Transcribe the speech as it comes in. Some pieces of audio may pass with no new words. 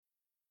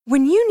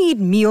When you need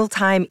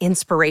mealtime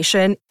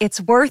inspiration,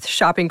 it's worth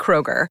shopping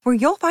Kroger, where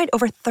you'll find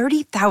over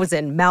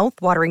 30,000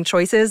 mouth-watering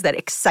choices that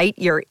excite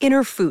your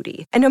inner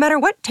foodie. And no matter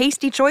what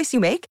tasty choice you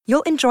make,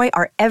 you'll enjoy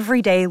our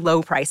everyday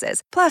low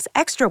prices, plus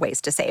extra ways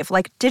to save,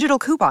 like digital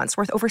coupons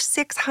worth over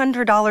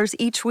 $600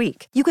 each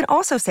week. You can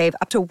also save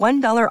up to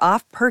 $1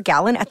 off per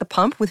gallon at the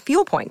pump with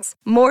fuel points.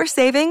 More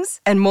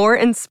savings and more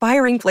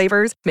inspiring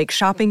flavors make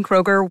shopping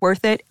Kroger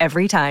worth it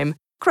every time.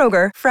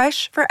 Kroger,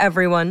 fresh for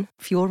everyone.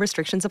 Fuel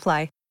restrictions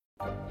apply.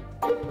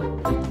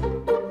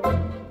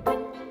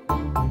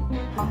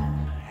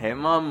 Hey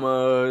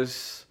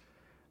mamas,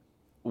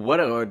 what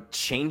a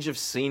change of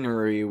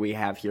scenery we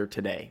have here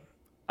today.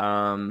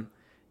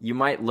 You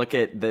might look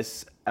at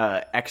this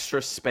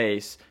extra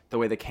space, the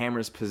way the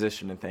camera's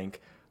positioned, and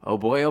think, oh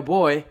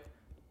boy,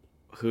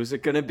 who's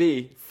it gonna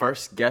be?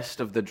 First guest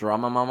of the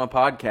Drama Mama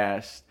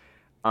podcast.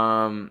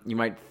 You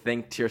might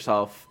think to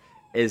yourself,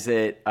 is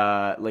it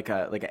like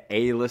a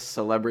A-list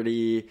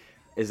celebrity?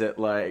 Is it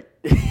like...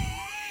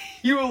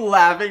 You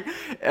laughing?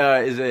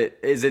 Is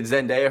it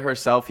Zendaya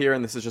herself here,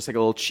 and this is just like a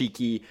little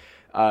cheeky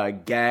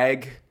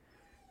gag?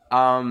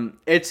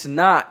 It's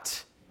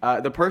not.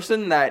 The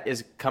person that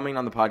is coming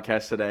on the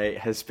podcast today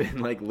has been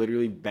like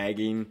literally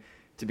begging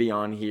to be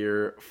on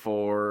here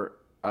for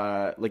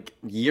like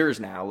years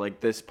now.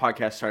 Like this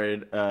podcast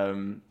started a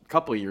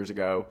couple of years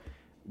ago.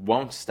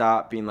 Won't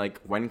stop being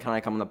like, when can I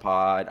come on the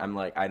pod? I'm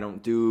like, I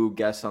don't do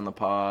guests on the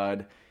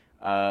pod,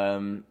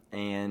 and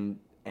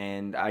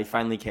I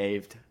finally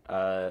caved.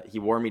 He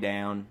wore me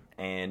down,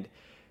 and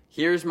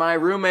here's my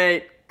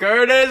roommate,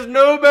 Curtis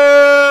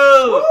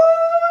Newbill!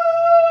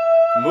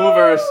 Woo! Move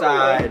her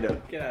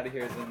aside. Get out of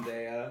here,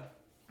 Zendaya.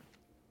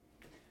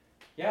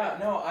 Yeah,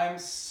 no, I'm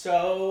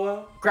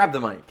so... Grab the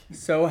mic.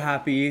 So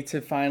happy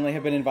to finally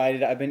have been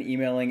invited. I've been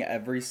emailing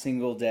every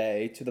single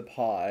day to the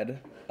pod,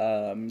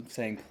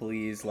 saying,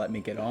 please let me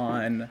get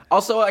on.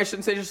 Also, I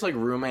shouldn't say just like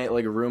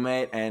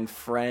roommate and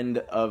friend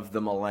of the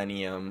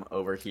millennium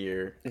over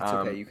here. It's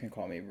okay, you can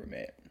call me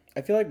roommate. I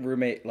feel like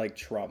roommate like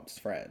trumps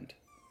friend.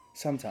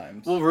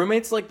 Sometimes. Well,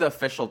 roommate's like the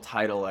official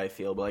title, I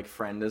feel, but like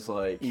friend is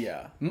like...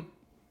 Yeah.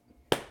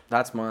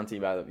 That's Monty,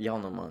 by the way. Y'all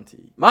know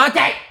Monty.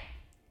 Monty!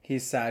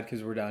 He's sad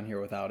because we're down here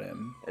without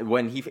him.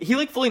 When he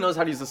like fully knows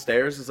how to use the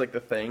stairs is like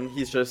the thing.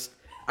 He's just...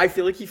 I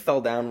feel like he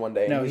fell down one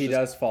day. No, he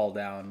does fall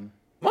down.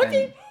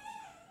 Monty!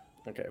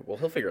 Okay, well,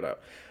 he'll figure it out.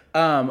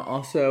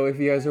 Also, if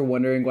you guys are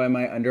wondering why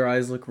my under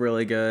eyes look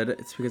really good,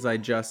 it's because I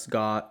just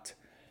got...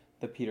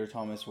 the Peter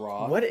Thomas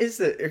Roth. What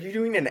is it? Are you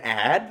doing an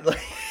ad? Like,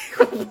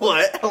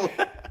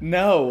 what?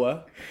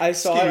 No. I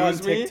saw it on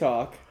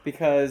TikTok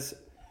because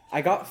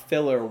I got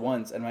filler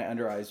once in my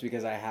under eyes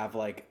because I have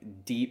like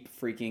deep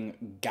freaking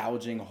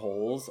gouging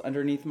holes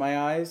underneath my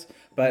eyes.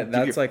 But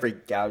that's like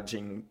freak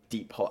gouging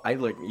deep hole. I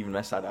like even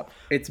messed that up.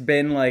 It's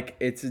been like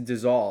it's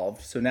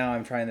dissolved. So now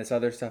I'm trying this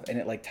other stuff and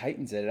it like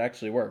tightens it. It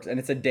actually works. And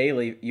it's a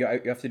daily, you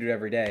have to do it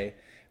every day.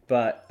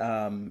 But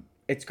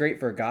it's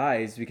great for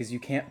guys because you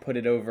can't put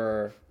it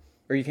over...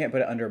 or you can't put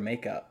it under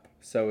makeup.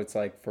 So it's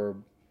like for...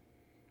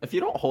 If you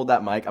don't hold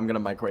that mic, I'm going to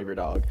microwave your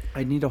dog.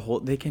 I need to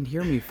hold... They can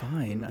hear me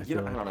fine. I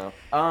don't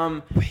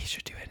know. We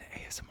should do an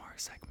ASMR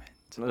segment.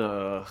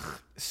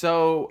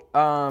 So,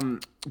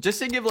 just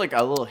to give like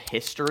a little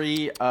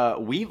history,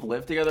 we've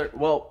lived together...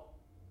 Well,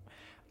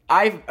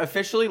 I've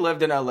officially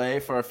lived in LA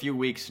for a few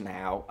weeks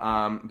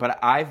now. But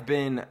I've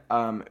been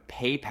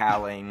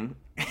PayPaling...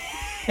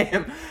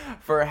 him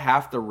for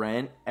half the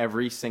rent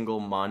every single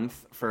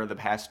month for the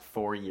past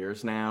 4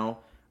 years now.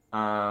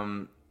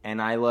 And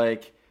I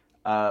like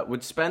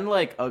would spend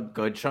like a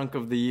good chunk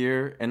of the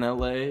year in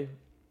LA,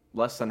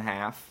 less than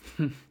half.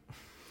 It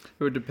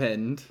would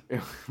depend.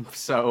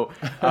 So,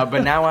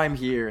 but now I'm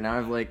here. Now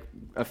I'm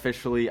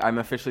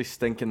officially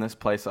stinking this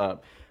place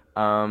up.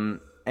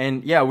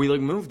 And yeah, we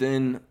like moved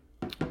in.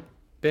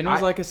 Ben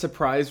was like a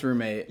surprise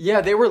roommate.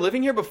 Yeah, they were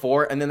living here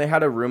before, and then they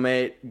had a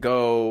roommate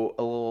go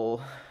a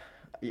little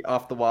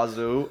off the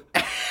wazoo.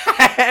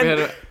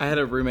 I had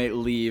a roommate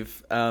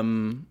leave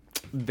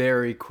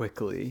very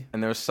quickly.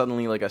 And there was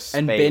suddenly like a space.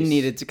 And Ben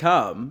needed to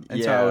come.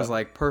 And so I was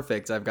like,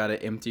 perfect, I've got an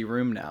empty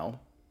room now.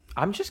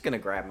 I'm just going to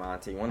grab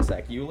Monty. One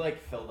sec. You like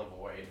fill the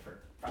void for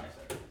 5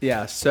 seconds.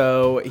 Yeah,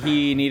 so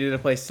he needed a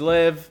place to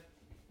live.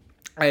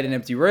 I had an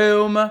empty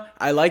room.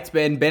 I liked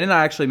Ben. Ben and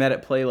I actually met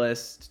at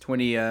Playlist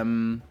 20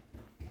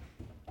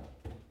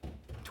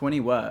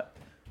 what?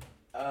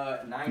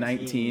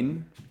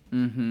 19.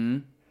 Mm-hmm.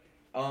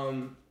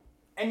 And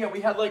yeah,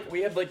 we had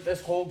like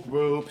this whole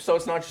group, so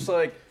it's not just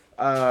like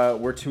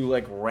we're two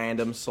like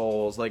random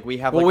souls. Like we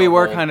have. Well, we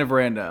were kind of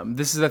random.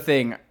 This is the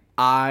thing.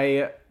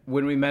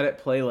 When we met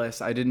at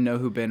Playlist, I didn't know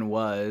who Ben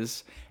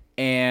was,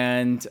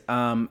 and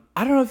I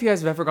don't know if you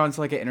guys have ever gone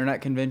to like an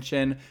internet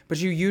convention, but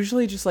you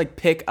usually just like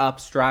pick up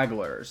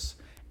stragglers.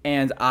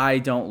 And I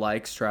don't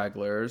like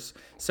stragglers.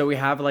 So we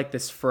have like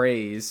this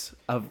phrase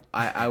of,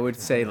 I would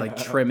say like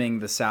trimming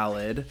the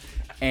salad.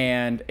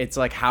 And it's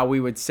like how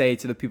we would say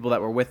to the people that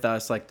were with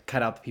us, like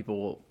cut out the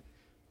people,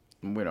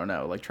 we don't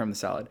know, like trim the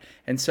salad.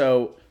 And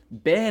so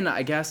Ben,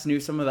 I guess,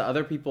 knew some of the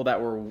other people that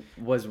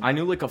was. I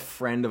knew like a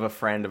friend of a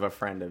friend of a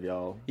friend of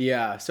y'all.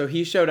 Yeah, so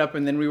he showed up,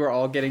 and then we were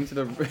all getting to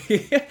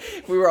the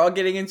we were all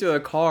getting into a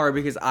car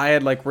because I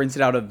had like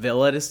rented out a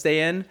villa to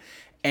stay in,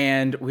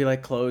 and we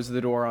like closed the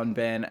door on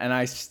Ben, and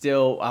I'll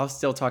still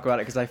talk about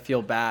it because I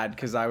feel bad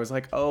because I was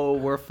like, oh,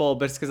 we're full,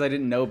 but it's because I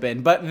didn't know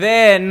Ben. But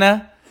then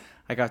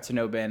I got to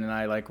know Ben, and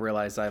I like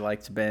realized I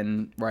liked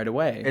Ben right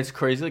away. It's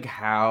crazy like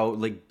how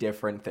like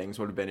different things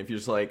would have been if you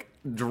just like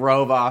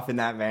drove off in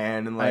that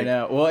van and like. I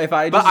know. Well, if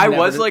I But just I never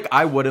was did- like,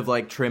 I would have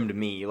like trimmed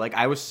me. Like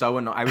I was so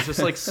annoyed. I was just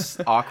like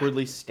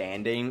awkwardly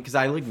standing because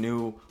I like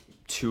knew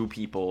 2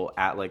 people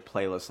at like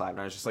Playlist Live,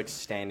 and I was just like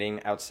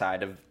standing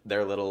outside of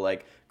their little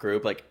like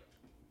group, like.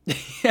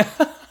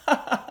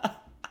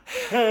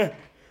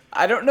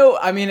 I don't know.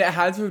 I mean, it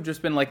had to have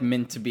just been like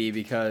meant to be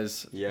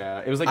because Yeah,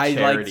 it was like I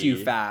charity. liked you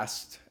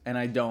fast, and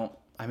I don't.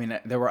 I mean,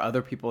 there were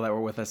other people that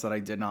were with us that I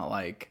did not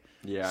like.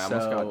 Yeah, I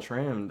almost got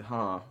trimmed,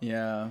 huh?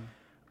 Yeah.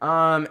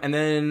 And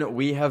then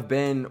we've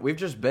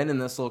just been in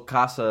this little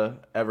casa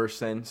ever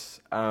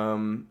since.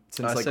 Since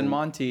Us like and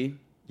Monty.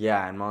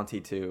 yeah, and Monty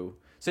too.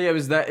 So yeah,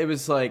 it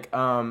was like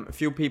a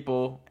few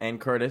people and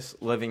Curtis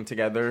living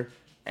together,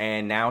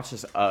 and now it's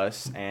just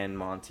us and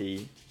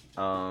Monty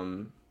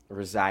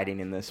residing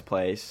in this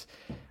place.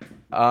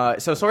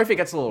 So sorry if it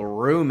gets a little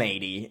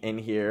roommatey in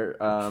here,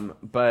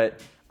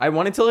 but I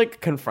wanted to like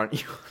confront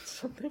you on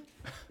something.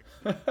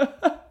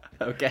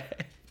 Okay.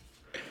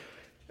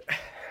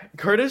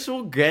 Curtis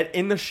will get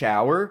in the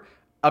shower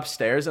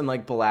upstairs and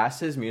like blast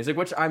his music,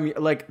 which I'm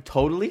like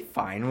totally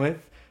fine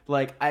with.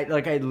 Like I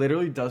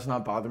literally does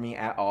not bother me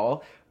at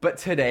all. But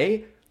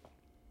today,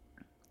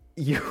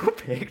 you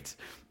picked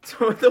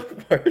some of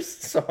the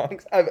worst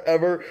songs I've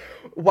ever.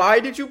 Why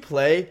did you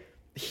play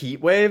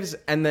Heat Waves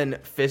and then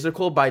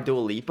Physical by Dua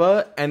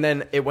Lipa, and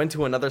then it went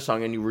to another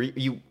song and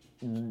you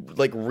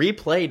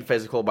replayed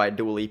Physical by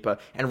Dua Lipa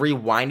and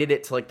rewinded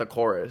it to like the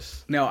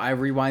chorus? No, I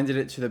rewinded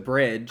it to the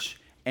bridge,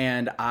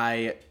 and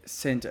I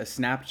sent a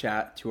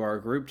Snapchat to our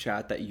group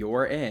chat that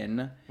you're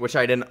in. Which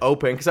I didn't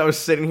open because I was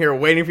sitting here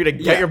waiting for you to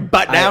get your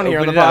butt I down here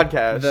on the opened it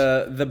up.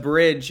 podcast. The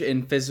bridge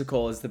in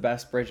Physical is the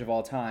best bridge of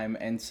all time,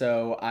 and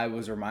so I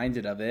was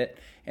reminded of it,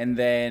 and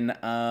then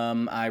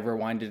I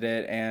rewinded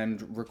it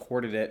and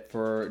recorded it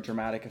for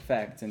dramatic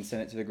effect and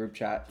sent it to the group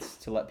chat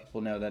to let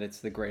people know that it's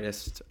the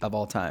greatest of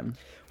all time.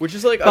 Which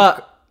is like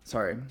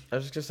Sorry. I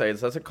was just gonna say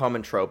that's a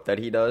common trope that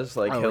he does.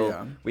 Like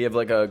yeah. we have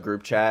like a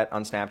group chat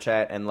on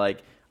Snapchat, and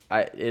like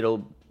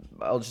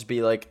I'll just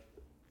be like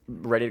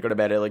ready to go to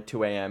bed at like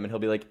 2 a.m. and he'll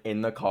be like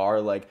in the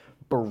car like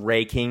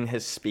breaking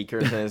his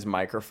speakers and his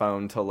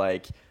microphone to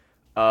like.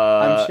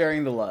 I'm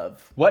sharing the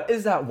love. What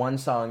is that one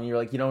song? You're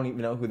like you don't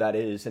even know who that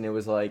is, and it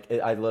was like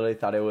I literally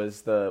thought it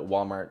was the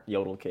Walmart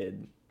Yodel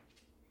Kid.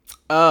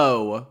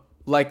 Oh,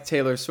 like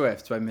Taylor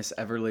Swift by Miss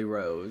Everly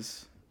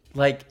Rose.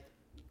 Like.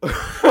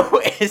 Who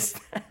is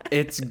that?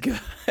 It's good.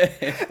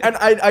 And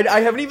I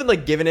haven't even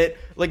like given it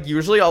like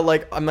usually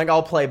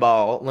I'll play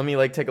ball. Let me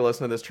like take a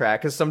listen to this track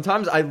because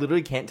sometimes I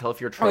literally can't tell if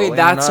you're trolling. Okay, or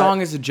that not.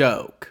 song is a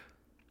joke.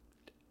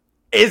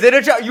 Is it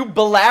a joke? You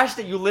blast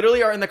it. You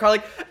literally are in the car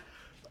like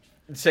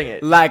sing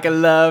it. Like a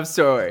love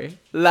story,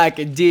 like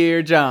a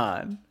Dear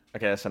John,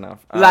 Okay, that's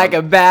enough. like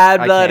a Bad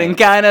I Blood, can't. and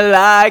kind of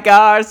like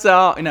our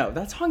song. No,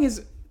 that song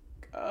is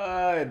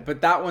good,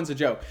 but that one's a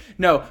joke.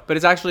 No, but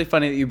it's actually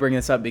funny that you bring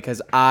this up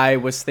because I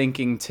was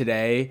thinking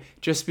today,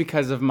 just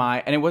because of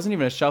and it wasn't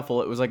even a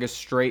shuffle, it was like a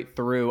straight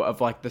through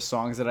of like the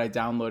songs that I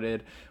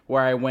downloaded,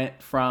 where I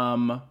went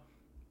from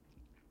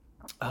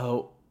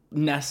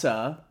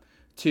Nessa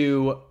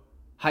to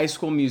High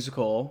School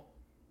Musical,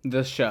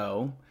 the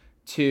show,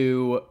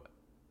 to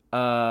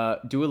Dua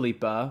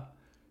Lipa,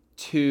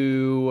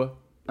 to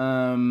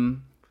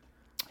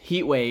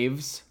Heat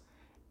Waves,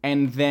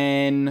 and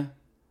then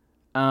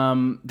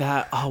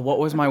what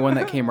was my one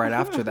that came right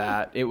after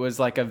that? It was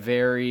like a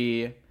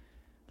very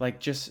like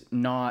just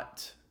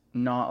not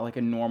like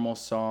a normal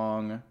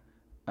song.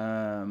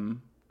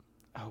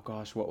 Oh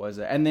gosh, what was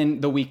it? And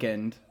then The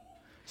Weeknd.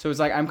 So it's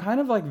like I'm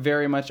kind of like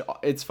very much.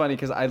 It's funny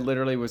because I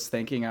literally was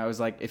thinking, I was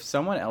like, if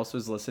someone else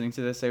was listening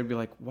to this, they would be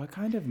like, what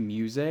kind of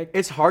music?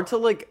 It's hard to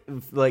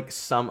like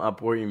sum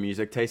up where your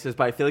music taste is,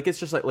 but I feel like it's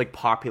just like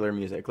popular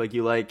music. Like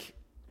you like.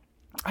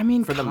 I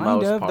mean, for the kind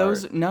most of.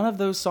 part. None of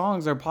those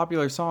songs are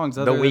popular songs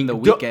other than The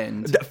Week-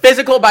 Weeknd.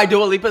 Physical by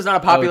Dua Lipa is not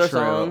a popular Oh, true,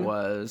 song. it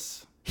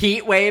was.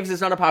 Heat Waves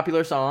is not a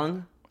popular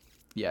song.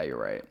 Yeah, you're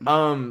right.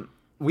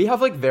 We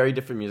have like very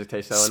different music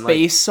tastes though. And,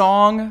 Space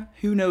Song?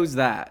 Who knows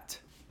that?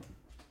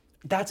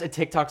 that's a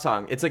TikTok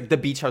song. It's like the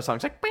beach house song.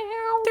 It's like But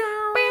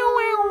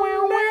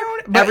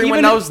everyone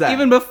even- knows that.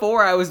 Even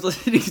before I was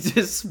listening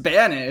to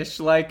Spanish,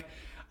 like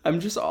I'm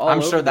just all I'm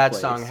over sure the that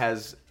place. song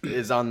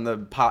is on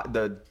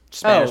the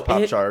Spanish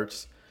pop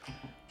charts.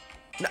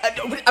 No,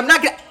 I'm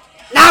not gonna.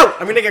 No,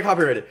 I'm gonna get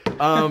copyrighted.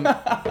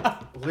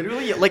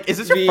 Literally, like, is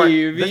this your first?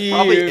 This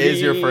probably is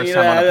your first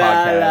time on a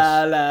podcast.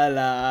 La la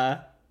la.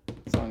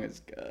 Song is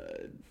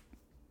good.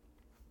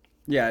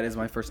 Yeah, it is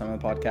my first time on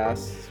the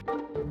podcast.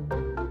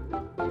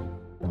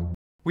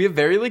 We have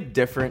very like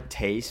different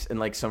tastes in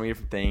like so many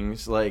different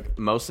things. Like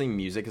mostly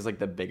music is like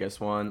the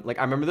biggest one. Like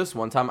I remember this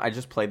one time I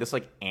just played this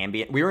like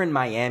ambient. We were in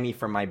Miami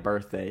for my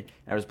birthday.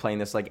 And I was playing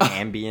this like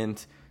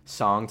ambient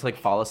song to like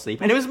fall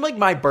asleep. And it was like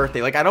my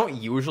birthday. Like I don't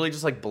usually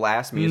just like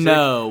blast music.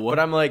 No. But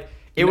I'm like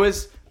it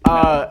was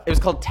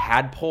called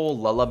Tadpole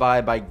Lullaby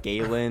by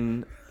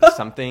Galen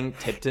something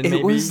Tipton maybe.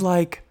 It was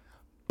like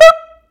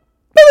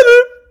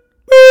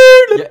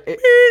Yeah,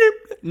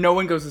 no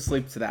one goes to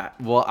sleep to that.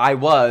 well, I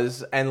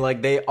was, and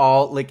like they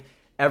all like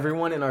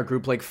everyone in our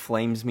group like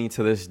flames me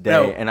to this day.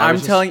 No, And I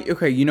was telling you,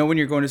 okay, you know when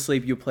you're going to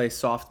sleep, you play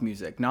soft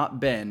music. Not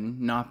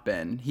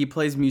Ben. He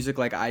plays music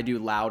like I do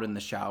loud in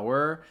the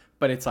shower,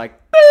 but it's like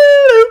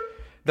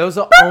that was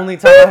the only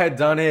time I had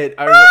done it.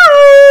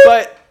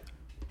 But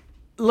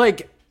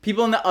like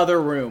people in the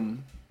other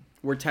room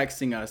were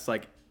texting us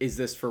like, is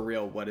this for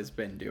real? What has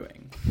Ben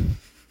doing?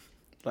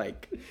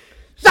 Like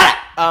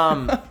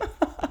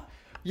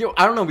yo,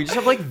 I don't know. We just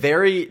have like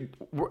very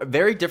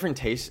different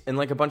tastes in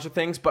like a bunch of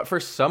things, but for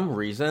some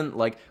reason,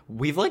 like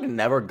we've like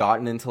never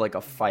gotten into like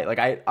a fight.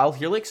 Like I'll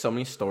hear like so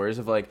many stories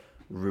of like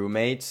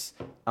roommates,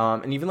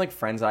 and even like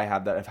friends I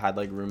have that have had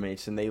like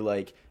roommates, and they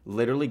like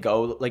literally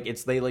go like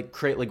they like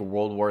create like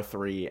World War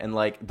III, and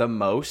like the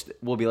most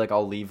will be like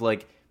I'll leave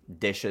like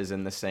dishes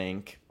in the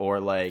sink, or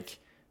like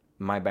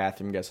my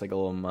bathroom gets like a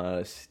little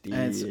musty.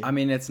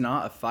 And it's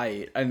not a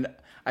fight, and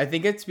I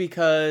think it's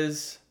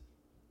because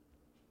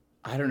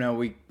I don't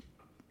know,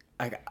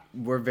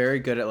 we're very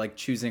good at like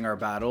choosing our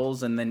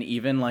battles, and then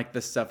even like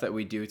the stuff that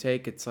we do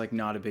take, it's like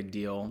not a big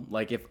deal.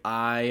 Like if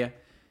I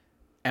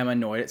am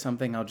annoyed at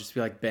something, I'll just be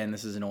like, Ben,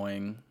 this is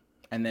annoying,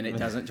 and then it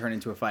doesn't turn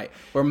into a fight.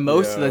 Where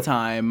most of the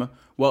time,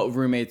 what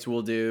roommates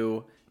will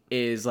do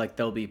is like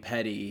they'll be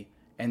petty,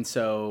 and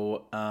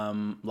so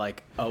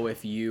like, oh,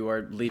 if you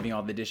are leaving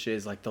all the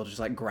dishes, like they'll just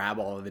like grab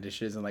all of the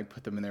dishes and like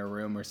put them in their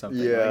room or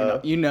something. Yeah.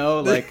 Like, you know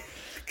like.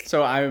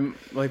 So I'm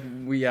like,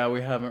 we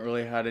haven't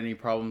really had any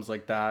problems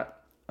like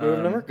that. We've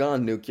never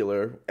gone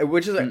nuclear,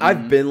 which is like,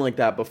 I've been like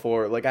that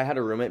before. Like I had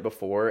a roommate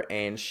before,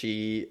 and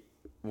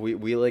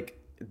we like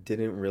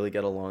didn't really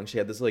get along. She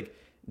had this like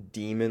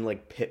demon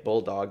like pit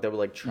bull dog that would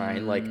like try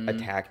and like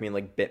attack me and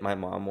like bit my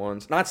mom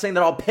once. Not saying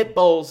that all pit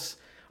bulls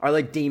are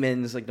like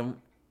demons. Like don't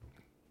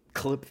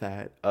clip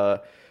that.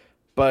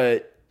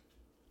 But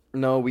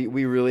no,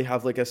 we really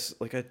have like a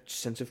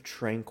sense of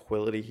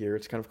tranquility here.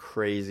 It's kind of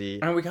crazy.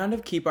 And we kind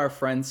of keep our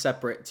friends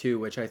separate too,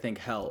 which I think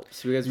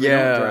helps because we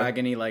don't drag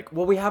any like.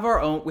 Well, we have our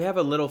own. We have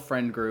a little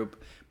friend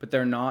group, but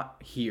they're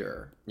not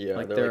here. Yeah,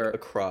 like they're like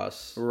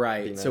across.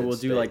 Right. So we'll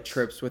do like States.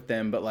 trips with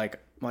them, but like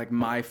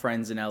my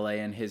friends in LA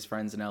and his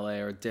friends in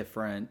LA are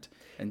different.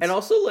 And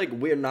also like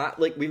we're not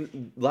like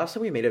last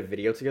time we made a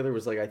video together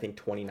was like I think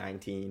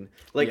 2019.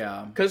 Like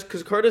because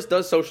Curtis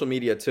does social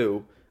media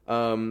too.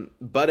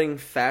 Budding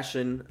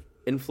fashion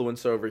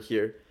influencer over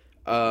here,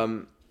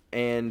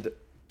 and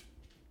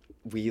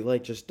we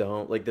like just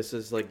don't like this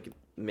is like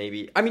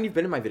maybe I mean you've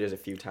been in my videos a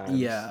few times.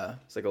 Yeah,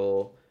 it's like a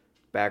little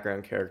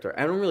background character.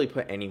 I don't really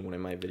put anyone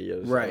in my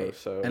videos, right? Though,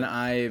 so and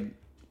I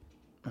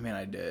mean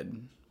I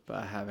did, but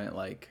I haven't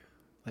like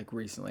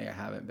recently I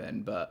haven't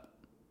been, but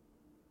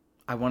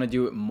I want to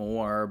do it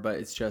more, but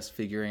it's just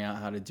figuring out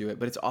how to do it.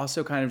 But it's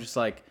also kind of just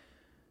like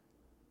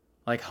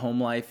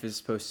home life is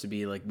supposed to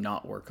be like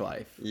not work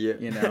life. Yeah.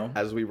 You know?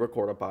 As we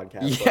record a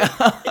podcast. Yeah.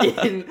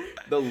 Like, in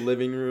the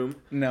living room.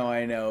 No,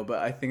 I know, but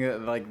I think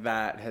that like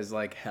that has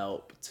like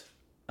helped.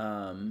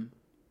 For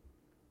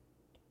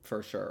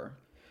sure.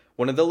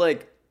 One of the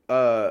like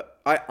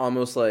I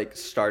almost like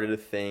started a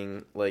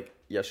thing like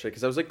yesterday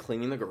because I was like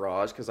cleaning the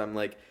garage because I'm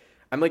like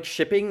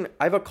shipping.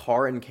 I have a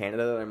car in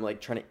Canada that I'm like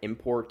trying to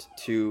import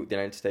to the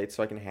United States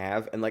so I can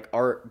have, and like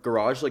our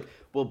garage like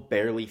will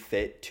barely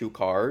fit 2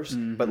 cars,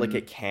 but like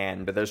it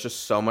can. But there's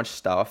just so much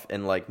stuff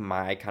in like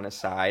my kind of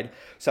side.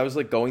 So I was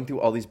like going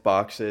through all these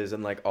boxes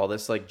and like all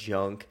this like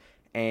junk,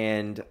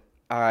 and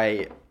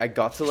I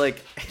got to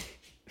like.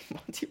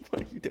 Monty,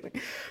 what are you doing?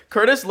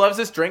 Curtis loves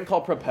this drink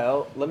called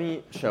Propel. Let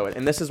me show it.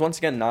 And this is once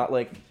again not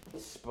like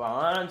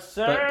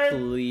sponsored. But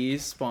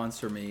please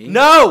sponsor me.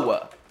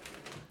 No.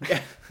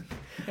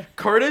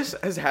 Curtis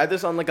has had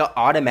this on like an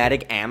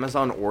automatic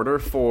Amazon order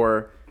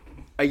for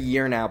a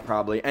year now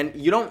probably, and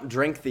you don't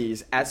drink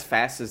these as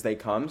fast as they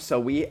come.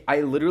 So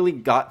I literally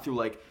got through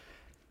like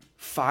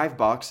 5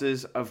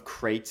 boxes of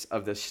crates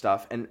of this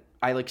stuff, and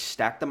I like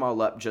stacked them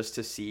all up just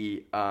to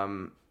see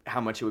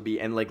how much it would be,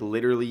 and like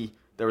literally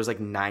there was like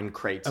 9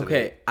 crates.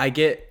 Okay, of it. I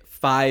get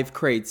 5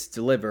 crates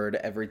delivered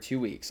every 2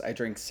 weeks. I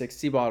drink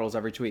 60 bottles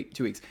every 2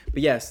 weeks.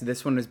 But yes,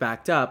 this one was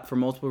backed up for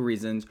multiple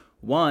reasons.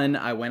 1,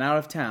 I went out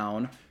of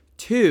town.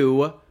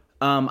 2,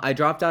 I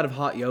dropped out of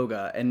hot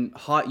yoga, and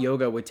hot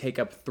yoga would take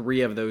up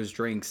 3 of those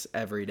drinks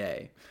every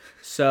day.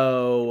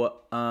 So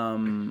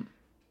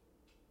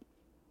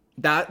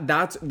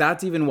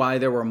that's even why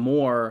there were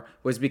more,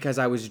 was because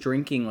I was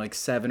drinking like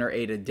 7 or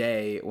 8 a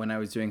day when I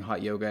was doing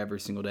hot yoga every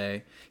single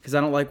day because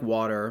I don't like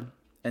water,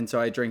 and so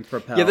I drink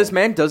Propel. Yeah, this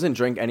man doesn't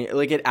drink any.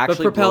 Like it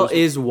actually. But Propel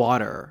is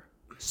water,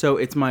 so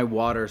it's my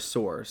water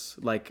source.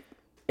 Like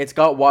it's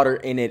got water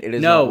in it. It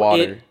is not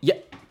water. Yeah.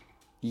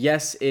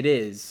 Yes, it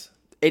is.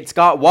 It's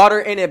got water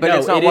in it, but No,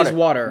 it's not it water. is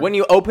water. When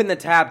you open the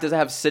tap, does it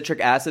have citric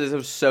acid? Does it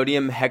have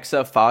sodium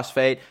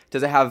hexaphosphate?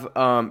 Does it have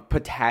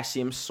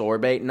potassium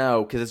sorbate?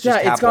 No, because it's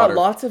just tap it's got water.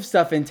 lots of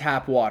stuff in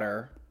tap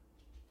water.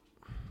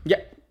 Yeah,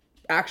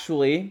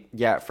 actually.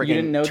 Yeah, freaking you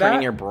didn't know turning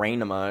that? your brain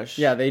to mush.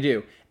 Yeah, they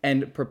do.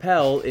 And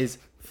Propel is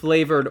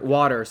flavored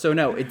water. So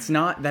no, it's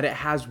not that it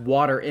has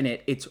water in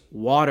it. It's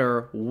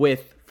water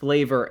with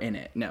flavor in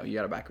it. No, you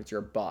got it backwards. You're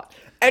a bot.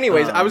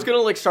 Anyways, I was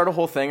gonna start a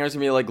whole thing. I was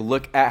gonna be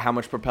look at how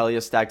much Propel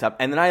is stacked up,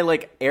 and then I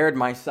aired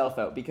myself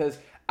out because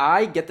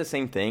I get the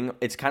same thing.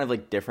 It's kind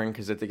of different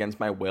because it's against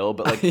my will,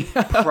 but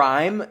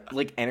Prime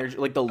energy,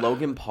 the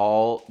Logan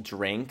Paul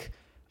drink,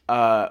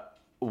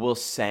 will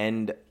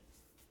send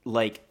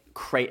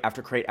crate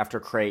after crate after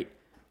crate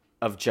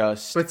of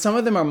just. But some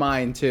of them are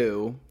mine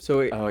too.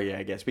 So Oh yeah,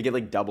 I guess we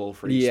get double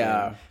for each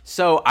Yeah. thing.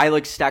 So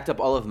I stacked up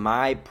all of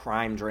my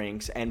Prime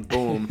drinks, and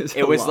boom, It's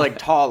it a was lot.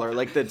 Taller.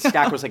 The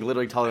stack was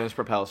literally taller than this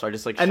Propel. So I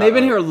just and shut they've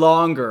been up. here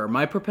longer.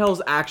 My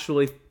Propel's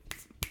actually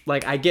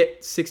I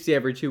get 60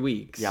 every 2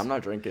 weeks. Yeah, I'm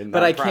not drinking.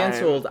 But that I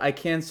Prime.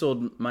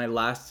 canceled my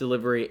last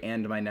delivery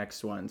and my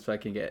next one so I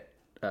can get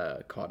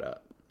caught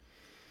up.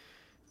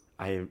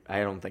 I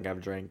don't think I've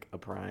drank a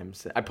Prime.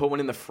 I put one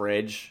in the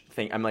fridge.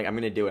 I'm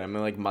gonna do it. I'm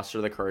gonna muster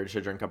the courage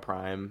to drink a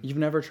Prime. You've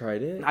never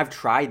tried it? I've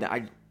tried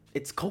that.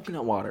 It's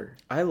coconut water.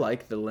 I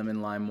like the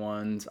lemon lime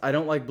ones. I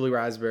don't like blue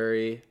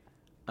raspberry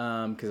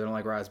because I don't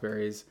like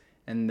raspberries.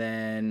 And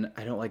then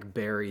I don't like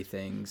berry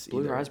things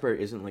Blue either.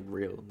 raspberry isn't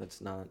real.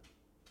 That's not.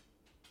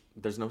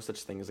 There's no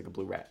such thing as a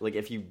blue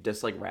if you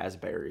dislike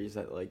raspberries,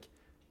 that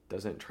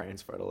doesn't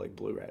transfer to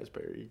blue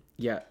raspberry.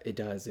 Yeah, it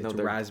does. It's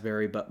they're-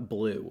 raspberry but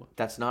blue.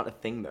 That's not a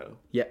thing though.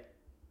 Yeah.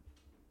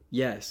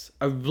 Yes.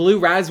 A blue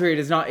raspberry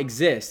does not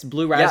exist.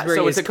 Blue raspberry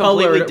yeah, so is it's a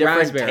completely colored different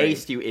raspberry.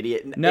 taste, you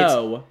idiot.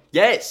 No.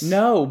 Yes.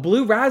 No,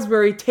 blue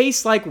raspberry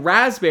tastes like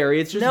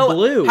raspberry. It's just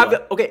blue.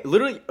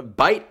 Literally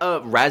bite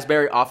a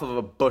raspberry off of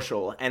a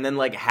bushel and then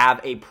have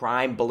a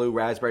Prime blue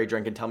raspberry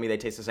drink and tell me they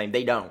taste the same.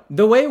 They don't.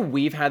 The way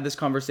we've had this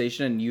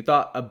conversation and you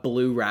thought a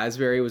blue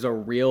raspberry was a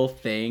real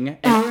thing and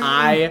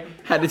I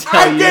had to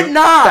tell you did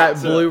not!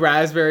 that blue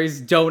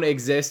raspberries don't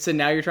exist and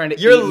now you're trying to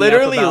You're eat me up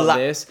literally about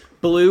this.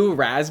 Blue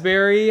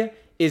raspberry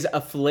is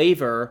a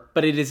flavor,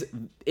 but it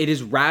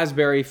is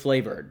raspberry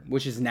flavored,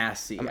 which is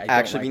nasty. I don't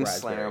Actually like being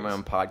raspberries. slandered on my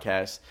own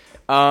podcast.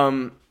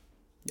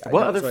 I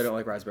don't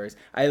like raspberries.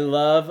 I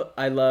love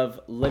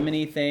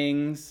lemony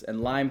things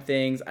and lime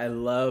things. I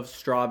love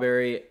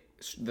strawberry,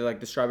 the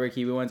strawberry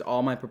kiwi ones.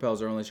 All my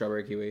Propels are only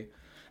strawberry kiwi.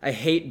 I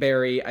hate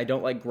berry. I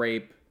don't like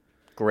grape.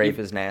 Grape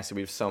is nasty.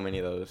 We have so many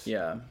of those.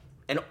 Yeah.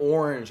 And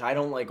orange. I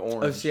don't like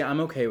orange. Oh, see,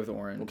 I'm okay with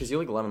orange. Because you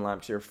like lemon lime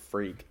because you're a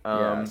freak.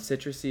 Yeah,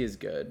 citrusy is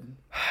good.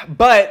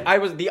 But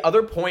the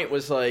other point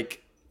was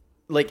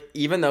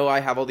even though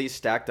I have all these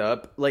stacked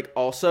up,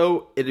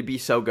 also it'd be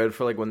so good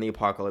for when the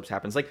apocalypse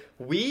happens.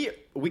 We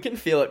can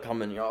feel it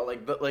coming, y'all.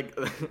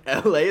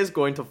 LA is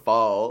going to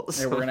fall.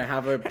 And we're gonna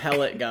have a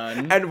pellet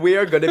gun. And we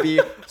are going to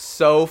be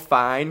so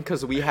fine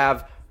because we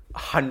have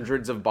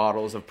hundreds of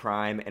bottles of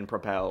Prime and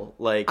Propel.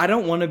 I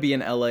don't want to be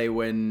in LA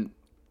when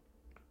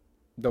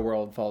the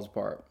world falls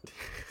apart.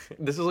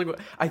 This is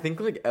I think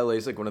LA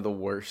is one of the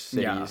worst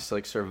cities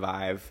to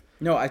survive.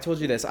 No, I told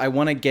you this. I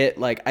want to get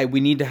we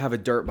need to have a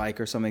dirt bike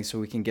or something so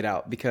we can get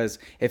out because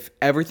if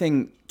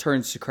everything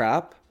turns to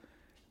crap,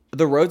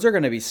 the roads are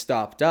going to be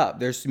stopped up.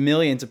 There's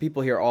millions of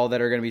people here all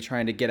that are going to be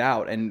trying to get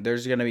out and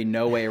there's going to be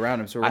no way around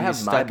them. So we're going to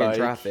be stuck in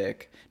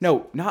traffic.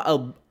 No,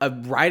 not a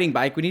riding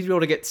bike. We need to be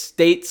able to get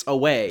states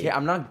away. Yeah,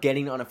 I'm not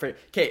getting on a freight.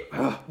 Okay,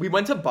 we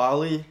went to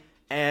Bali.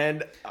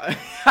 And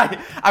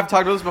I've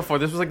talked about this before.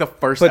 This was the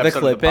first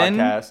episode of the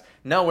podcast.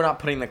 No, we're not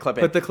putting the clip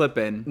in. Put the clip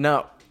in.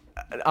 No.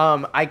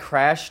 I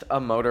crashed a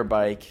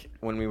motorbike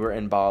when we were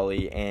in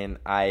Bali, and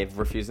I've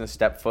refused to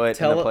step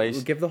foot in the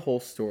place. Give the whole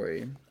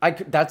story.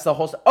 That's the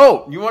whole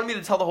Oh, you wanted me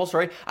to tell the whole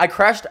story? I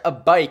crashed a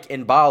bike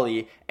in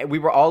Bali, and we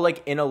were all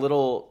in a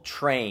little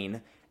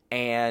train,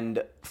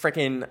 and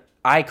freaking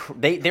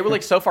they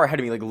were so far ahead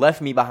of me, left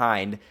me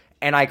behind,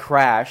 and I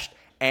crashed.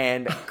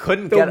 And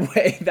couldn't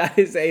that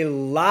is a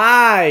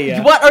lie.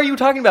 What are you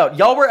talking about?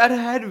 Y'all were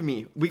ahead of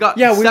me. We got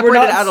we were separated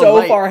not out of so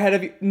light. far ahead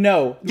of you.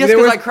 No, Yes,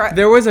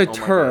 there was a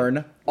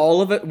turn.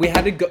 All of it. We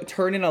had to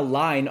turn in a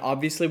line.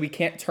 Obviously, we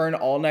can't turn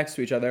all next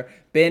to each other.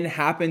 Ben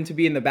happened to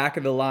be in the back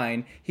of the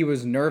line. He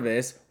was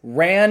nervous.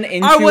 Ran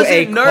into I wasn't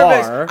a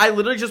nervous. car. I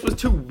literally just was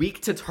too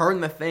weak to turn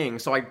the thing,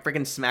 so I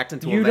freaking smacked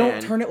into a van. You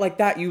don't turn it like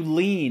that. You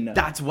lean.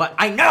 That's what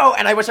I know,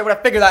 and I wish I would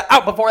have figured that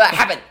out before that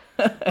happened.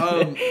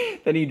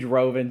 Then he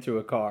drove into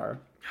a car.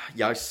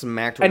 Yeah, I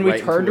smacked. And right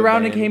we turned into a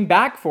around van. and came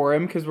back for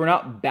him because we're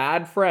not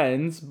bad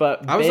friends.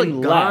 But I was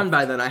Ben gone left.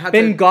 by then. I had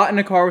Ben to. got in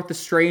a car with the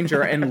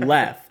stranger and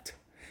left.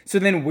 So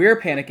then we're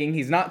panicking.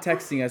 He's not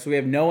texting us. We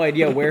have no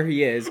idea where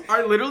he is.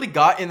 I literally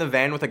got in the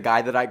van with a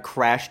guy that I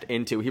crashed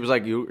into. He was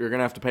like, "You're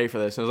gonna have to pay for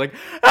this." And I was like,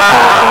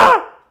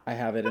 "Ah!" I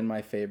have it in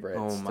my favorites.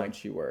 Oh my-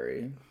 Don't you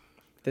worry.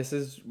 This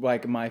is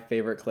my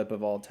favorite clip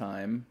of all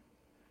time.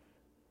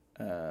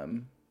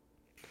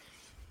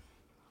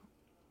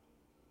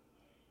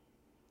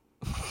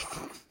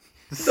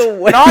 The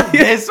way Not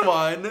this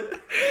one.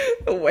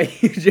 the way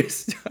you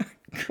just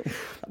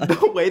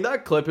The way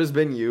that clip has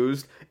been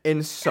used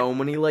in so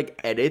many like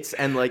edits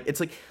and like it's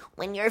like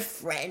when you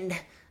find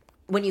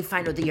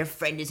out that your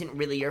friend isn't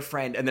really your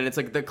friend, and then it's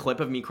like the clip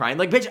of me crying.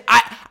 Like, bitch,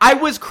 I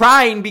was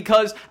crying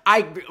because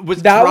I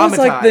was that traumatized. was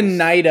like the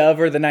night of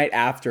or the night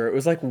after. It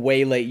was like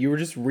way late. You were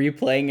just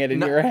replaying it in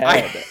your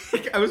head.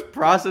 I was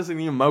processing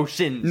the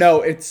emotions.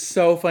 No, it's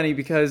so funny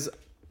because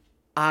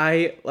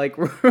I like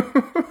right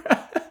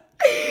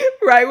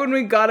when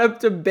we got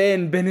up to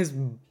Ben is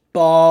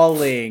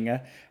bawling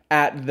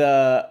at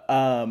the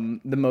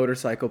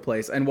motorcycle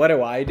place. And what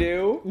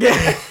do?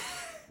 Yeah.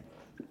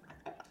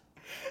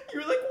 You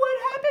were like,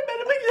 what happened, man?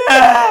 I'm like,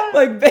 yeah.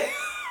 Like Ben,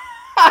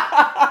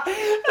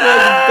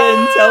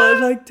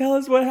 tell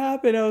us what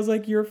happened. I was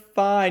like, you're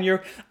fine.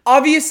 You're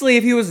obviously,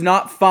 if he was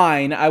not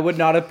fine, I would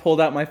not have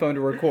pulled out my phone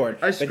to record.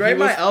 I scraped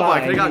my elbow.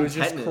 I could've gotten He was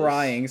just tetanus.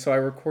 crying, so I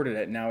recorded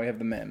it. Now we have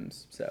the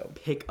memes. So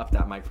Pick up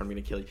that mic from me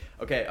to kill you.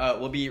 Okay,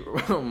 we'll be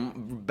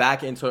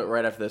back into it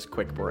right after this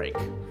quick break.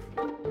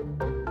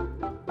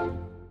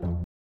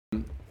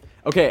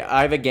 Okay,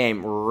 I have a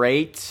game.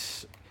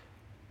 Rate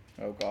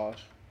oh gosh.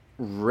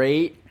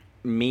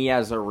 me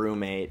as a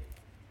roommate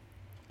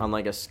on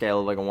like a scale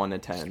of like a 1 to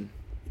 10.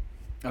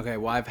 Okay,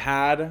 well I've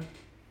had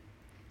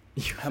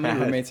how many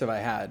roommates have I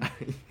had?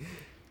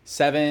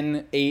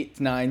 7, 8,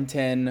 9,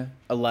 10,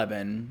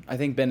 11. I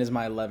think Ben is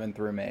my 11th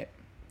roommate.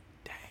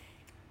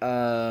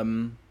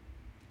 Dang.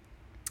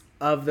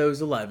 Of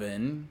those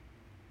 11,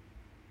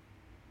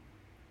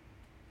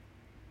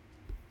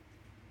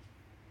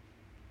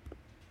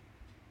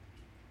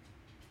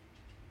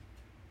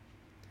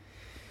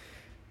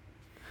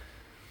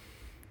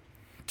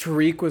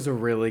 Tariq was a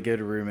really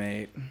good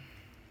roommate.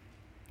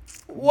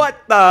 What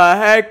the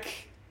heck?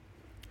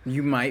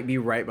 You might be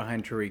right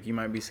behind Tariq. You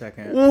might be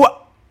second.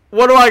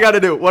 What do I gotta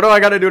do? What do I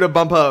gotta do to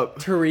bump up?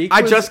 Tariq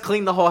I was- just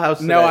cleaned the whole house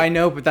today. No, I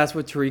know, but that's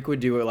what Tariq would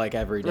do it like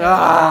every day.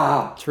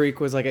 Ah. Tariq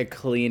was like a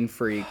clean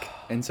freak,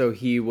 and so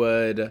he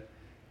would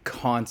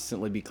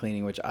constantly be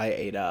cleaning, which I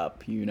ate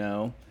up, you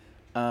know.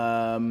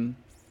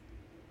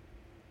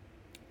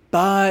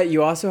 But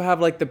you also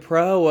have like the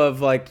pro of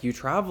like you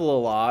travel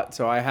a lot,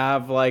 so I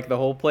have like the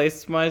whole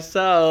place to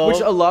myself.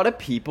 Which a lot of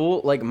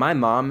people, like my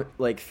mom,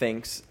 like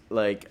thinks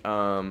like,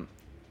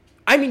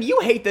 I mean, you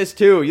hate this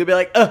too. You'll be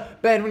like,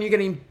 Ben, when you're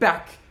getting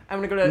back, I'm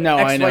gonna go to no,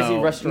 I XYZ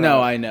know. restaurant.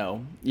 No, I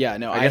know. Yeah,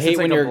 no, I guess hate it's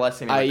when like a you're.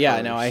 blessing and a Yeah,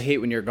 curse. no, I hate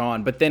when you're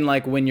gone. But then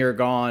like when you're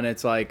gone,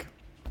 it's like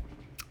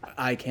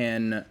I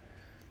can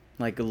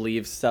like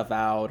leave stuff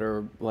out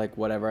or like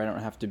whatever. I don't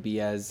have to be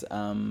as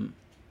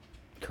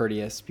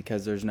courteous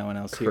because there's no one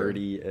else here.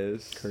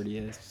 Curtis.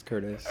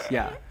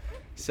 Yeah.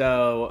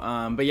 So,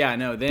 but yeah,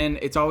 no. Then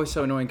it's always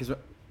so annoying because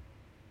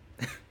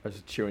I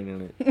was chewing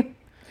in it.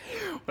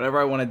 whenever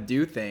I want to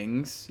do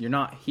things, you're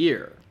not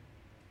here.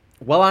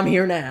 Well, I'm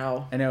here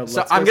now. I know.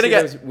 So I'm gonna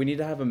get. We need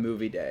to have a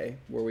movie day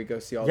where we go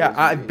see all. Yeah, those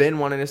I've movies. been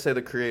wanting to say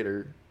the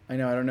creator. I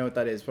know. I don't know what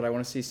that is, but I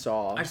want to see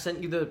Saw. I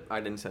sent you the. I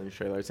didn't send you a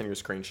trailer. I sent you a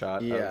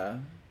screenshot. Yeah,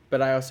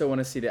 but I also want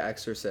to see The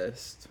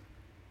Exorcist.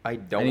 I I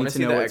don't need want to to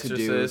see know The what to do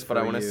Exorcist, but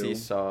I for want to you. see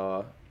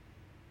Saw.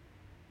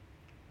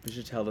 We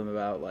should tell them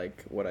about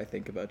like what I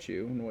think about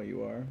you and what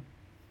you are.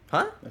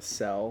 Huh? A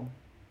cell.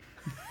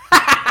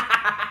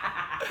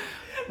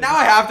 Now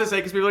I have to say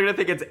because people are gonna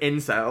think it's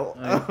incel.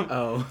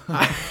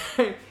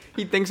 Oh.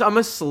 He thinks I'm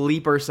a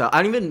sleeper cell.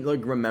 I don't even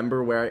like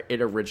remember where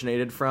it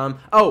originated from.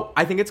 Oh,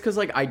 I think it's because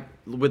like I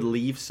would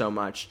leave so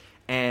much,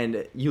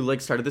 and you like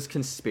started this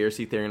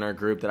conspiracy theory in our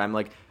group that I'm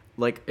like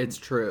It's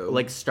true.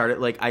 like started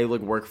like I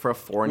like work for a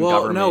foreign well,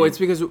 government. no, it's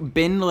because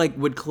Ben like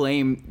would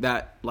claim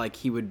that like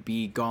he would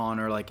be gone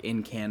or like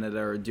in Canada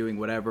or doing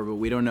whatever, but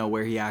we don't know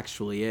where he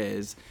actually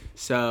is.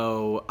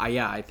 So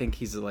I think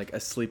he's like a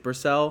sleeper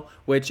cell.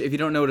 Which, if you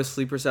don't know what a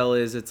sleeper cell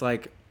is, it's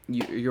like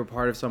you're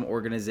part of some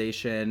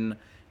organization,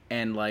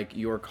 and like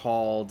you're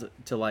called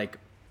to like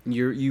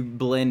you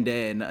blend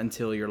in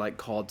until you're like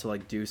called to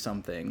like do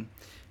something,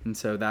 and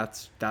so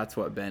that's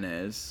what Ben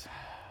is.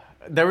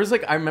 There was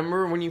like I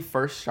remember when you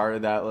first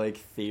started that like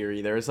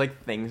theory, there was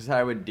like things that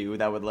I would do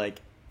that would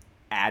like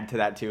add to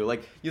that too.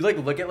 Like you'd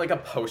like look at like a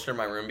poster in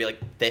my room and be like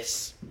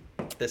this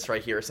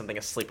right here or something,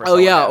 a sleeper cell. Oh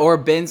yeah, like that. or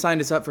Ben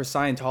signed us up for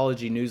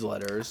Scientology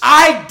newsletters.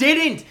 I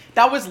didn't.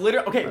 That was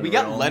literally okay. We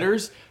got Unreal.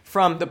 letters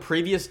from the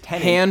previous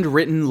tenant.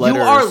 Handwritten letters.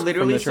 You are from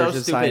literally the so Church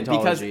of stupid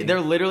because Scientology. they're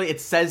literally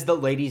it says the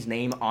lady's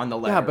name on the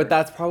letter. Yeah, but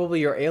that's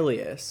probably your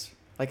alias.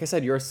 Like I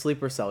said, you're a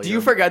sleeper cell. Do you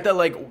forget that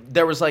like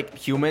there was like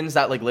humans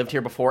that like lived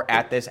here before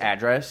at this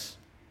address?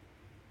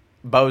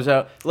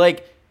 Bozo.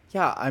 Like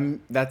Yeah,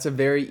 that's a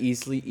very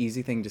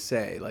easy thing to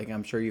say. Like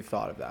I'm sure you've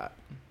thought of that.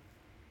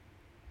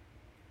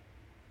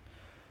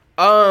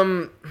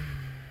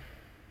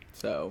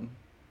 So,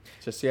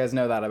 just so you guys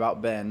know that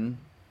about Ben.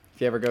 If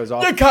he ever goes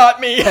off, you caught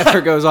me.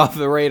 ever goes off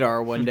the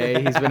radar one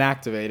day, he's been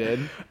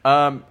activated.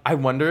 I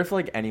wonder if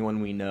like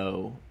anyone we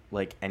know,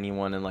 like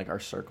anyone in like our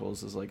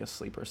circles is like a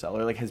sleeper cell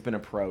or like has been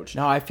approached.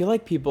 No, I feel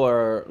like people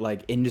are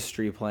like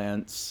industry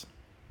plants.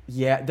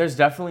 Yeah, there's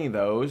definitely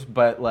those,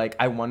 but like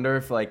I wonder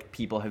if like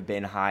people have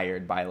been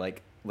hired by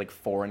like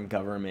foreign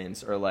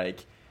governments or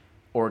like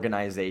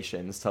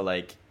organizations to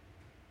like.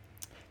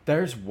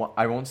 There's one,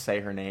 I won't say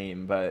her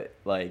name, but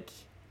like,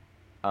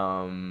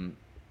 I'll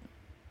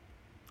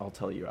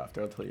tell you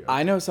after.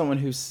 I know someone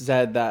who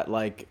said that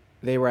like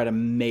they were at a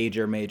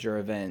major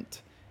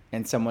event,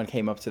 and someone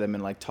came up to them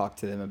and like talked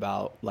to them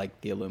about like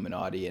the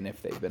Illuminati and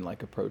if they've been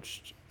like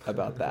approached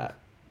about that.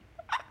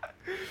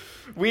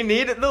 We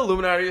need the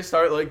Illuminati to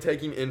start like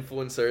taking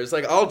influencers.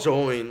 Like, I'll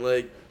join.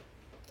 Like,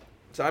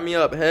 sign me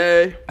up.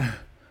 Hey.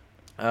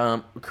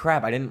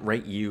 Crap! I didn't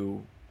rate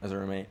you as a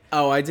roommate.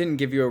 Oh, I didn't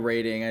give you a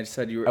rating. I just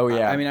said you were. Oh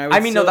yeah. I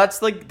mean, no, that's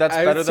better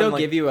would than still like,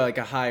 give you like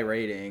a high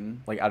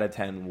rating. like out of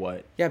 10.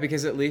 What? Yeah,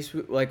 because at least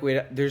like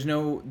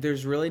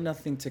there's really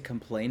nothing to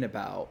complain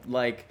about.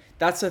 Like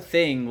that's the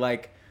thing.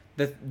 Like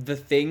the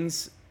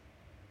things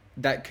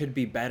that could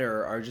be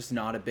better are just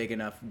not a big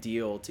enough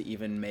deal to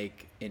even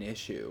make an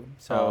issue.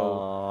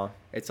 So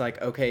it's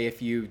like, okay,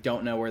 if you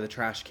don't know where the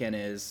trash can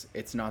is,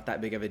 it's not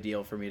that big of a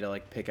deal for me to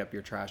like pick up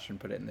your trash and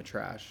put it in the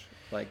trash.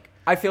 Like,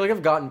 I feel like I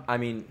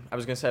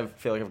was gonna say I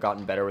feel like I've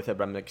gotten better with it,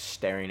 but I'm like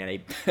staring at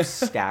a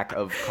stack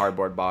of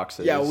cardboard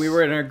boxes. yeah, we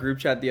were in our group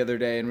chat the other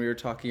day and we were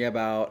talking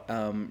about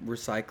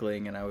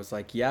recycling, and I was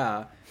like,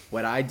 yeah,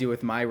 what I do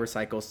with my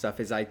recycle stuff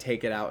is I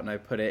take it out and I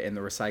put it in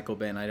the recycle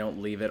bin. I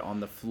don't leave it on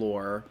the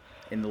floor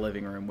in the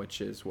living room,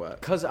 which is what?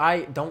 Because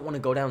I don't want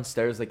to go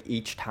downstairs like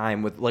each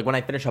time with like when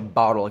I finish a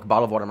bottle of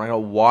water, I'm not gonna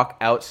walk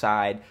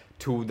outside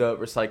to the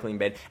recycling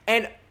bin.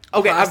 And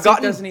okay, Plastic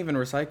doesn't even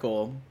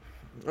recycle.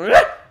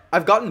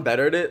 I've gotten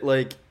better at it.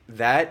 Like,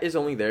 that is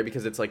only there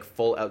because it's like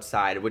full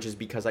outside, which is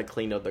because I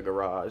cleaned out the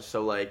garage.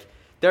 So like,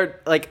 they're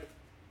like,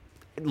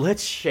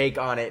 let's shake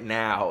on it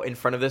now in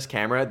front of this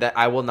camera that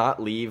I will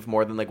not leave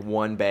more than like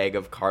one bag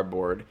of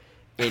cardboard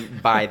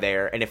by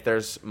there. And if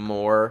there's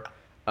more,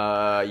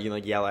 you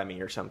like yell at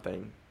me or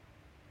something.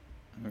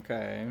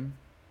 Okay.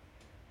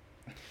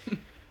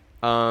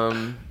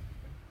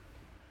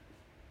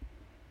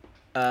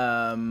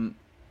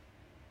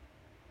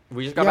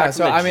 We just got back from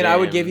so the I mean, I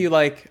would gym. give you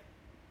like,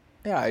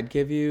 I'd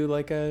give you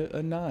like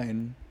a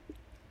 9.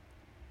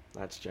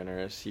 That's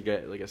generous. You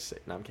get like a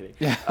 6. No, I'm kidding.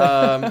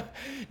 Yeah.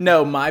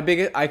 No,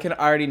 I can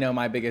already know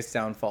my biggest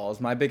downfalls.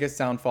 My biggest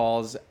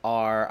downfalls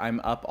are I'm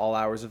up all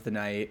hours of the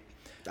night.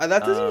 that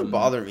doesn't even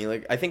bother me.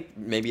 Like, I think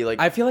maybe like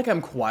I feel like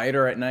I'm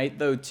quieter at night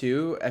though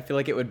too. I feel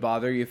like it would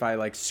bother you if I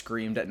like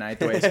screamed at night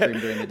the way I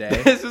screamed during the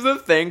day. This is the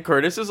thing.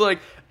 Curtis is like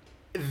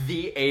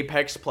the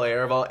apex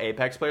player of all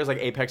apex players, like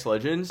Apex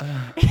Legends.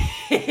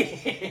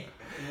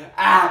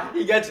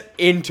 He gets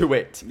into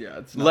it. Yeah,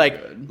 it's not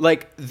like good.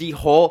 like the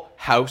whole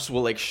house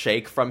will like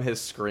shake from his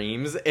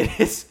screams. It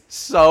is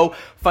so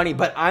funny,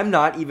 but I'm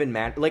not even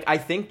mad. Like, I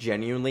think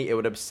genuinely it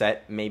would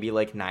upset maybe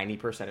like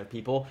 90% of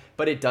people,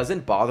 but it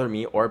doesn't bother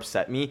me or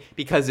upset me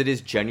because it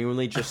is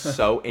genuinely just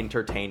so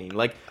entertaining.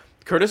 Like,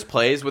 Curtis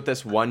plays with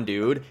this one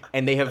dude,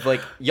 and they have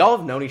like, y'all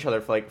have known each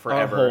other for like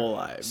forever, our whole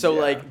lives. so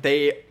yeah. like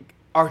they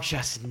are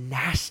just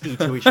nasty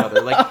to each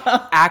other, like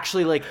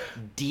actually like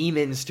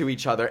demons to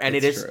each other, and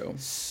It's it is true.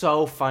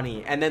 so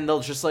funny. And then they'll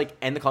just like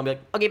end the call and be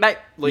like, okay, bye.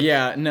 Like,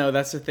 yeah, no,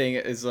 that's the thing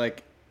is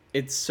like,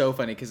 it's so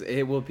funny because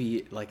it will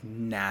be like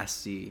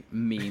nasty,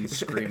 mean,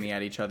 screaming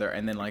at each other,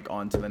 and then like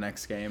on to the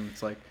next game.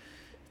 It's like,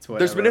 it's whatever.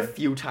 there's been a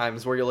few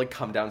times where you'll like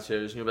come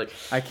downstairs and you'll be like,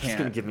 I it's gonna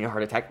can't. give me a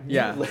heart attack.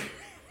 Yeah.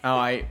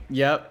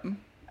 Yep.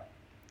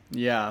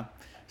 Yeah.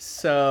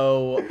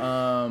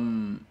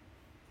 So,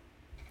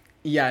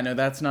 yeah, no,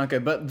 that's not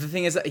good. But the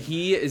thing is that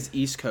he is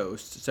East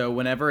Coast. So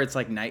whenever it's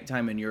like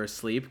nighttime and you're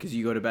asleep, because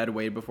you go to bed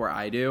way before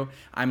I do,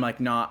 I'm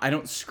like I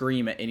don't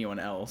scream at anyone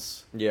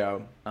else. Yeah.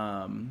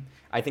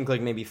 I think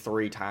like maybe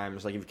 3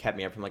 times, like you've kept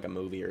me up from like a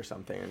movie or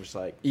something. I'm just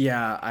like,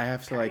 Yeah, I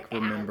have to like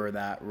remember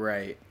that,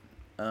 right.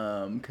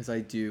 Because I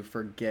do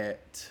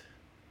forget.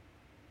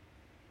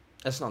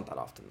 it's not that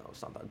often though.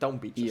 It's not that. Don't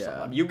beat yourself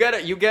Yeah.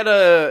 up. You get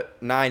a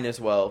 9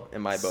 as well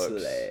in my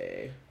books.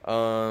 Slay.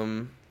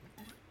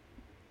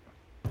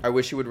 I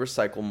wish you would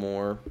recycle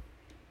more.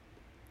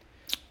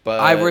 But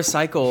I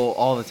recycle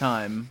all the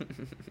time.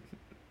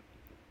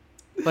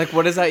 Like,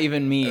 what does that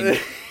even mean?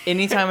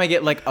 Anytime I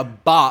get like a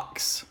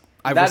box,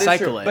 I That is recycle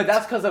true, it. but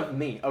that's because of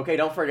me. Okay,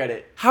 don't forget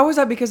it. How is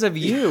that because of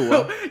you?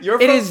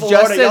 You're It from is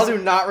Florida. just Y'all as- do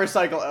not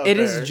recycle out It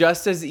there. is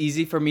just as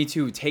easy for me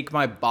to take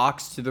my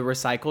box to the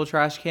recycle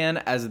trash can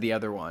as the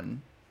other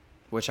one,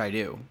 which I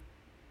do.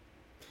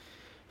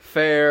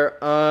 fair.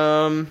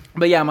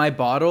 But yeah, my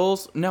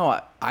bottles,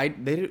 no,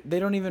 they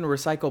don't even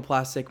recycle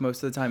plastic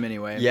most of the time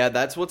anyway. Yeah,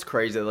 that's what's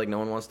crazy. Like, no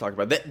one wants to talk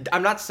about.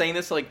 I'm not saying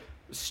this to, like,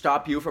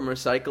 stop you from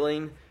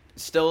recycling.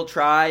 Still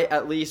try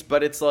at least,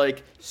 but it's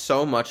like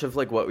so much of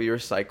like what we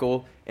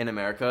recycle in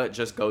America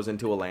just goes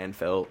into a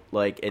landfill.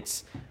 Like,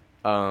 it's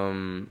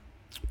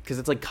because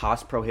it's like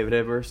cost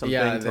prohibitive or something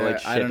Yeah, to like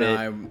ship I don't know. it.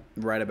 I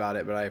read about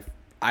it, but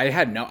I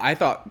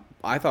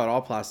thought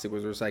all plastic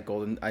was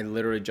recycled, and I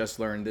literally just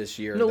learned this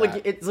year. No, that,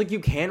 like it's like you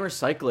can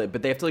recycle it,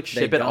 but they have to like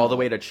ship They it all the don't.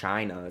 way to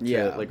China. To,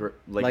 yeah, like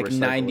like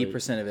recycle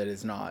 90% of it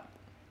is not.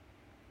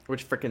 it,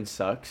 which freaking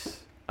sucks.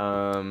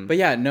 But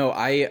yeah, no,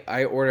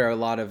 I order a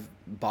lot of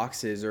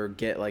boxes or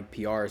get like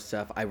PR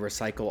stuff. I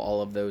recycle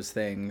all of those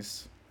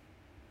things.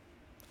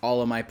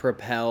 All of my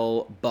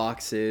Propel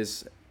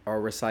boxes are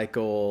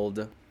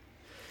recycled.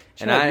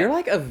 And You're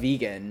like a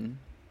vegan.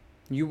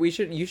 You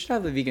should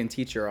have a vegan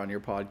teacher on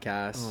your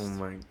podcast. Oh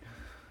my, I'm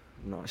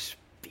not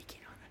speaking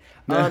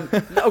on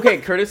that. Okay,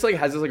 Curtis like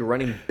has this like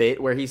running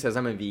bit where he says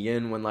I'm a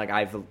vegan when like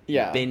I've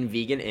been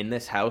vegan in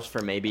this house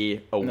for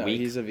maybe a week.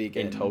 He's a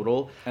vegan in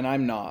total, and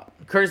I'm not.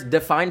 Curtis,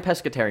 define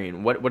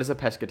pescatarian. What is a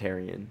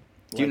pescatarian?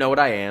 Do you know what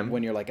I am?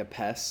 When you're like a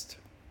pest.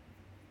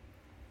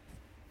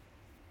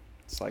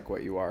 It's like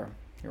what you are.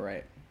 You're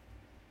right.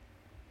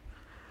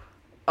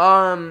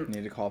 You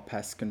need to call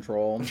pest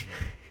control.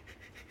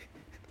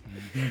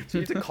 So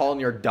you need to call in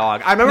your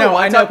dog. I remember. No,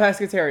 I know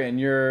pescatarian.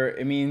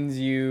 It means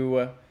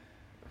you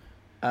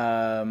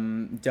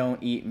don't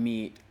eat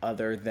meat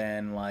other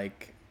than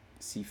like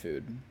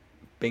seafood.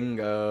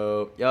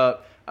 Bingo.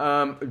 Yup.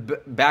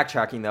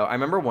 Backtracking though, I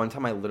remember one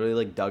time I literally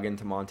like dug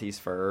into Monty's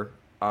fur,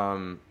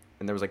 and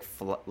there was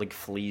like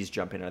fleas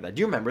jumping out of that. Do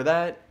you remember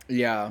that?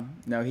 Yeah.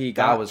 No,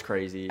 that was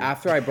crazy.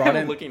 After I brought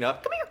him looking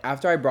up. Come here.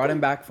 After I brought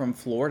him back from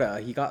Florida,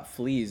 he got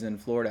fleas in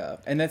Florida,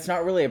 and that's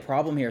not really a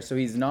problem here. So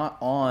he's not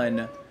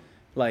on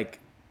like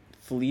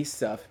flea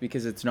stuff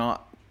because it's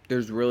not.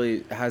 There's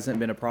really hasn't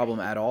been a problem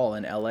at all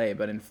in LA,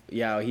 but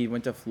he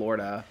went to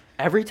Florida.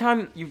 Every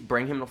time you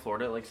bring him to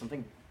Florida, like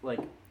something like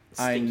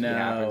stinky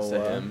happens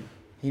to him.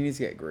 He needs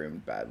to get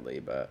groomed badly,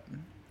 but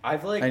I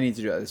need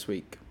to do that this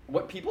week.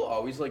 What people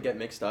always like get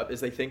mixed up is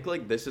they think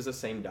like this is the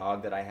same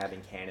dog that I have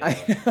in Canada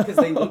because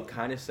they look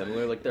kind of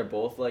similar. Like they're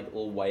both like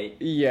little white,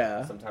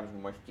 sometimes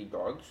musky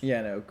dogs.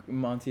 Yeah, no,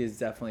 Monty is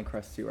definitely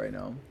crusty right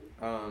now.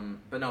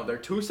 But no, they're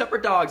two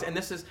separate dogs, and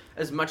this is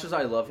as much as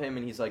I love him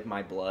and he's like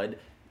my blood.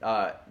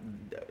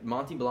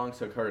 Monty belongs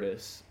to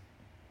Curtis,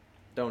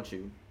 don't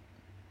you?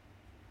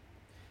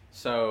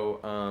 So,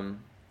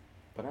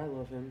 but I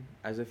love him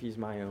as if he's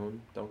my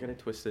own. Don't get it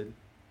twisted.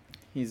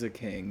 He's a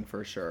king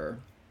for sure.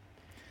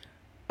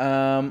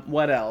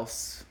 What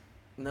else?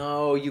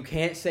 No, you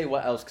can't say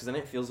what else because then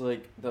it feels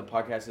like the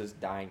podcast is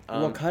dying.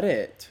 Well, cut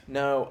it.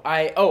 No,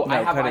 I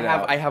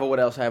have a what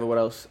else?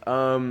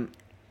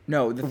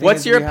 No.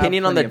 What's your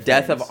opinion on the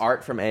death of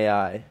art from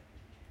AI?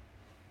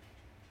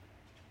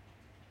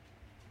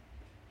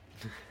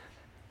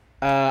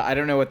 I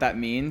don't know what that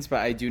means, but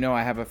I do know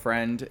I have a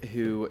friend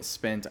who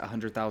spent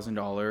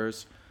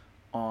 $100,000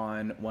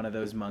 on one of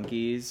those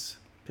monkeys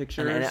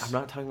pictures. And I'm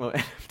not talking about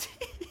NFT.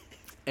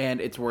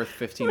 And it's worth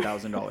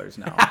 $15,000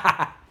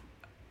 now.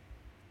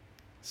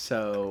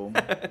 So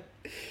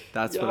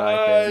that's what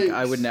I think.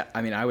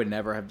 I would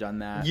never have done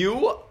that.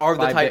 You are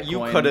the type.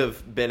 You could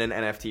have been an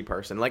NFT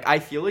person. Like I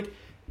feel like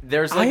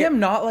there's. Like I am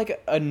not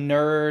like a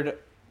nerd.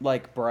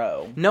 Like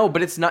bro. No,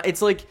 but it's not.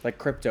 It's like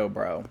crypto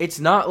bro. It's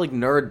not like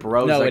nerd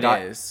bros. No, like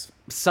it is.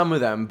 Some of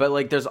them, but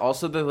like there's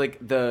also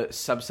the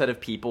subset of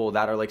people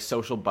that are like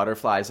social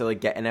butterflies that like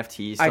get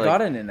NFTs. I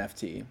got an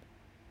NFT,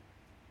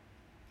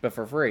 but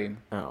for free.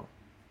 Oh.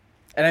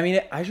 And I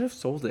mean, I should have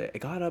sold it. It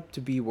got up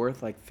to be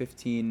worth like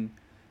 $20,000.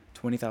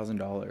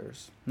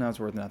 Now it's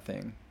worth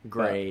nothing.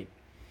 Great.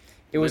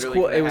 It was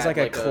cool. It was like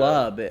a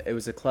club. It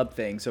was a club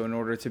thing. So in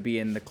order to be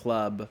in the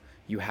club,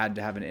 you had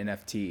to have an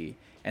NFT.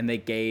 And they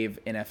gave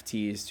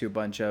NFTs to a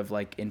bunch of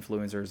like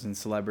influencers and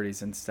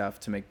celebrities and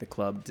stuff to make the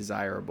club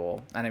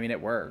desirable. And I mean,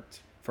 it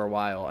worked for a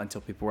while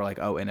until people were like,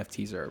 "Oh,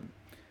 NFTs are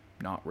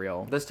not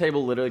real." This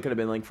table literally could have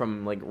been like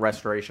from like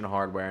Restoration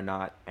Hardware,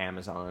 not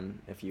Amazon.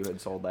 If you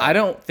had sold that, I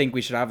don't think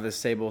we should have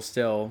this table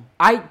still.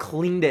 I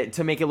cleaned it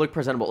to make it look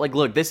presentable. Like,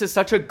 look, this is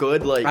such a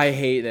good like. I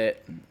hate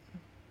it.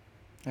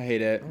 All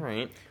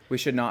right. We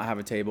should not have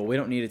a table. We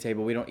don't need a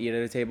table. We don't eat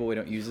at a table. We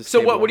don't use this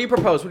So table. what do you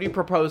propose? What do you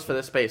propose for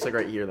this space, like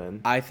right here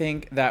then? I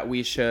think that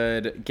we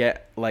should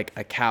get like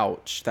a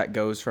couch that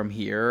goes from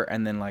here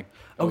and then like.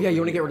 Oh yeah,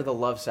 you want to get rid of the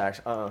love sacks.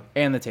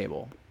 And the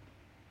table.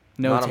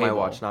 No not table. On my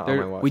watch. Not on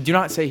my watch. We do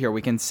not sit here.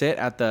 We can sit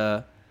at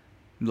the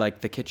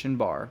kitchen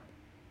bar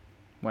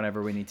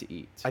whenever we need to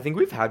eat. I think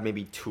we've had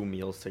maybe 2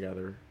 meals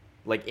together,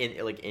 like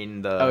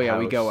in the. Oh yeah,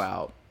 house. We go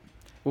out.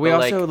 We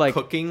also like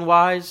cooking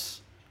wise.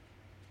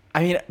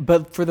 I mean,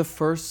 but for the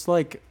first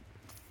like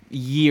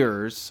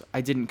years,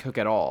 I didn't cook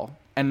at all,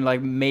 and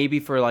like maybe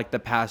for like the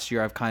past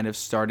year, I've kind of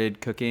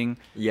started cooking.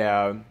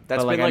 Yeah,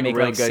 that's but, been like I make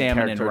really like good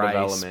salmon and rice,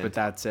 development. but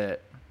that's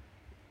it.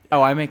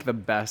 Oh, I make the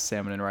best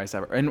salmon and rice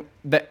ever, and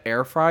the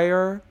air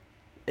fryer.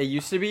 It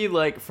used to be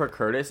like for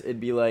Curtis, it'd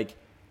be like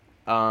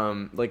 3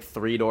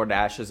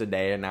 DoorDashes a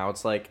day, and now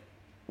it's like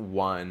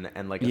 1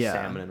 and like a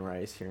salmon and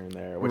rice here and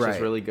there, which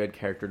is really good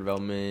character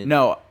development.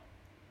 No,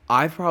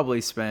 I've probably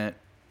spent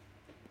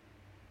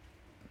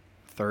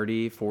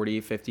 $30,000,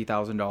 $40,000,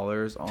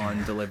 $50,000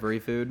 on delivery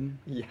food.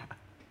 Yeah.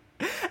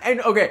 And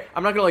okay,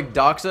 I'm not gonna like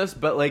dox us,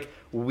 but like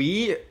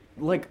we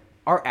like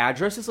our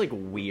address is like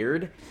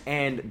weird,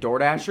 and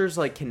DoorDashers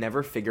like can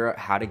never figure out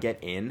how to get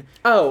in.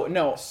 Oh,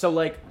 no. So,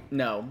 like,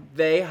 no.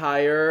 They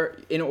hire,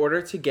 in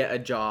order to get a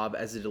job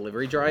as a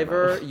delivery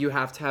driver, you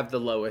have to have the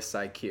lowest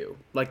IQ.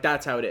 Like,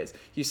 that's how it is.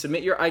 You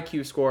submit your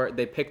IQ score,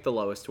 they pick the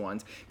lowest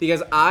ones.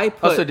 Because I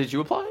put... Oh, so did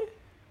you apply?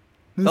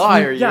 They'll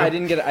hire you. Yeah, I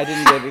didn't get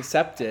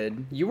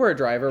accepted. You were a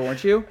driver,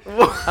 weren't you?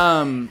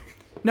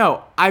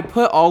 No, I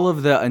put all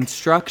of the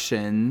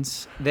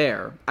instructions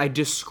there. I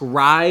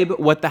describe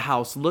what the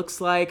house looks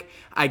like.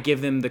 I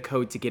give them the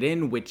code to get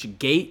in, which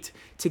gate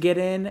to get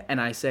in, and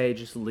I say,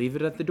 just leave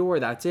it at the door.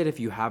 That's it. If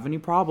you have any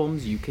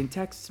problems, you can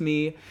text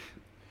me.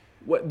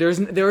 There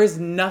is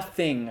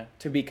nothing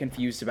to be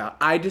confused about.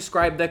 I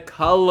describe the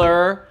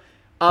color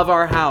of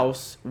our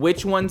house,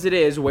 which ones it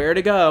is, where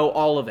to go,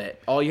 all of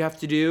it. All you have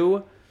to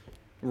do,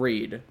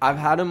 read. I've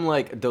had them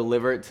like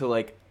deliver it to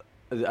like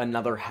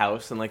another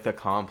house in like the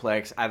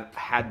complex. I've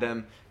had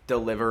them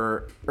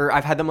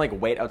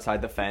like wait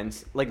outside the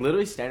fence, like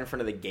literally stand in front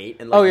of the gate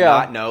and like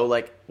not know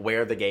like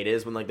where the gate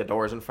is when like the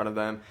door's in front of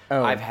them.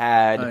 I've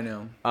had I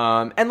know.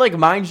 And like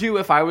mind you,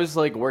 if I was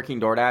like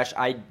working DoorDash,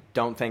 I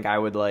don't think I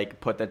would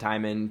like put the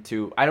time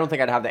into, I don't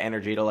think I'd have the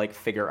energy to like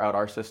figure out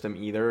our system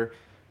either.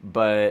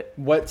 But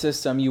What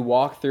system? You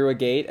walk through a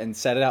gate and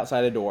set it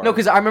outside a door. no,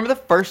 because I remember the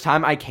first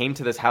time I came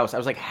to this house, I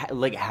was like,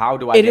 how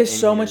do I It get is in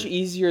so here? much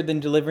easier than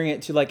delivering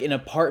it to like an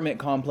apartment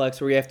complex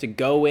where you have to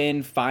go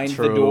in, find the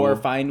True. door,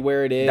 find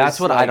where it is. That's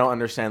what like, I don't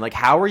understand. Like,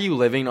 how are you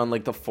living on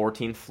like the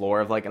 14th floor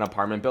of like an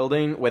apartment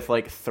building with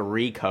like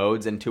 3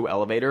 codes and 2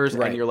 elevators,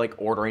 Right. and you're like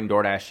ordering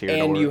DoorDash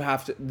here? And you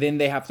have to, then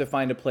they have to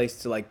find a place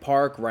to like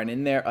park, run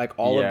in there, like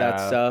all of that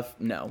Yeah. stuff.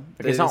 No,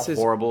 Like, it's not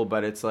horrible,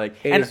 but it's like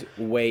It and is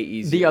way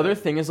easier. the other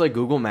thing is like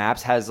Google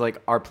Maps has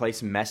like our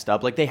place messed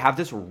up. Like they have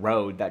this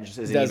road that just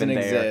isn't Doesn't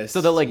even there. exist.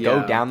 So they'll like go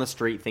Yeah. down the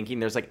street thinking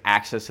there's like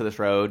access to this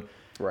road.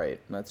 Right,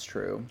 that's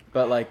true.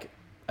 But like,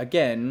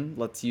 again,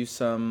 let's use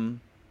some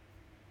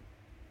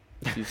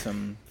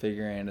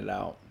figuring it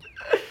out.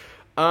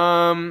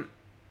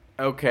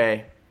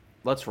 Okay.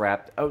 Let's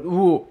wrap. Oh,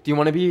 ooh, do you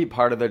want to be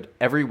part of the?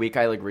 Every week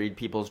I like read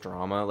people's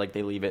drama. Like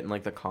they leave it in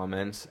like the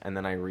comments, and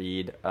then I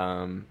read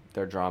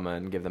their drama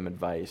and give them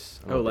advice.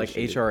 on Oh, what they like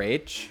should do.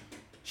 HRH?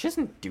 She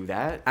doesn't do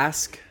that.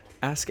 Ask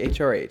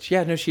HRH.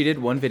 Yeah, no, she did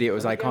one video. It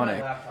was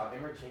iconic.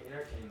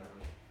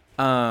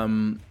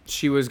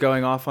 She was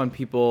going off on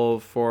people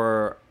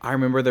for, I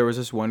remember there was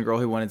this one girl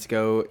who wanted to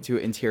go to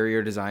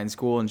interior design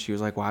school, and she was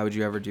like, why would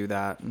you ever do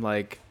that?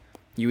 Like,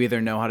 you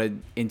either know how to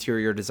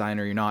interior design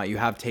or you're not. You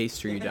have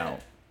taste or you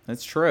don't.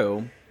 That's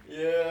true.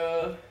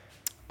 Yeah.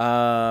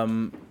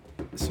 So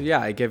yeah,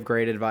 I give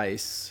great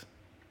advice.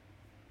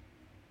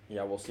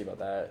 Yeah, we'll see about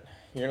that.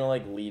 You're gonna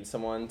like lead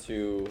someone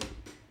to.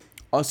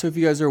 Also, if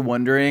you guys are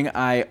wondering,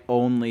 I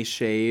only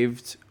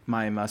shaved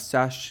my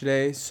mustache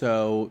today,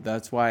 so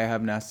that's why I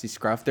have nasty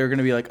scruff. They're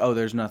gonna be like, oh,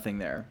 there's nothing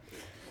there.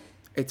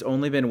 It's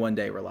only been one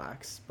day,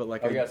 relax. But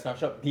like, Oh, yeah,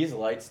 snapshot. These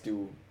lights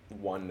do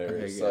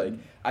wonders. Okay, good. Like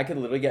I could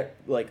literally get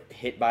like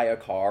hit by a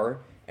car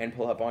and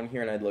pull up on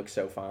here, and I'd look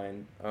so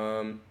fine.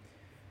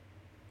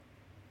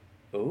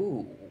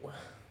 Ooh.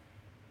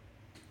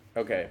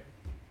 Okay.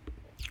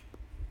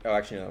 Oh,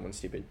 actually, no, that one's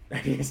stupid.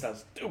 I mean, it's not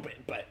stupid,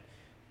 but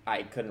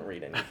I couldn't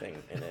read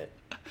anything in it.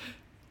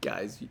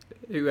 guys,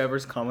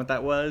 whoever's comment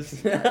that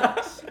was,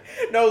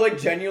 No, like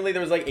genuinely,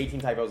 there was like 18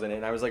 typos in it,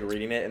 and I was like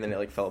reading it, and then it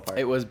like fell apart.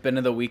 it was Ben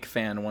of the Week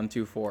fan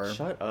 124.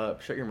 Shut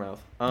up! Shut your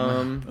mouth.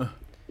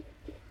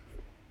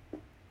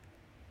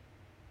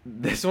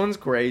 This one's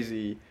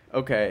crazy.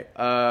 Okay.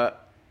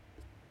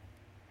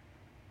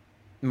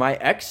 My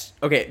ex.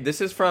 Okay, this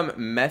is from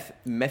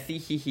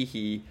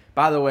Methy.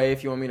 By the way,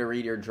 if you want me to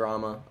read your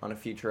drama on a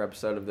future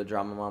episode of the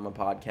Drama Mama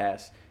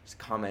podcast, just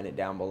comment it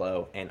down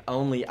below, and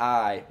only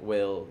I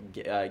will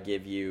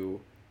give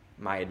you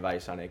my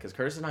advice on it. Because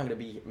Curtis is not going to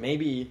be.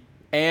 Maybe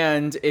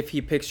And if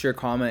he picks your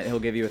comment, he'll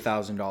give you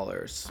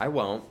 $1,000. I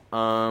won't.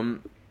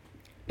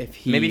 If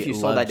he Maybe if you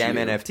sold that loved damn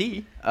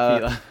you.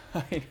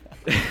 NFT.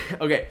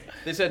 Okay,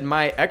 they said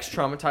my ex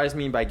traumatized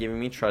me by giving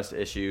me trust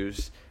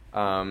issues.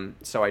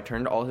 So I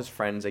turned all his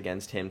friends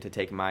against him to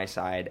take my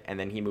side, and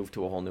then he moved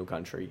to a whole new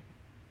country.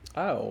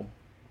 Oh,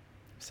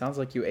 sounds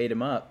like you ate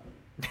him up.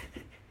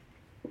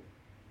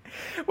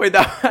 Wait,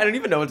 I don't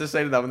even know what to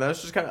say to that one. That was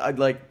just kind of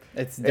like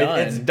It's done.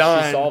 It's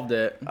done. She solved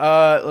it.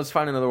 Let's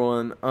find another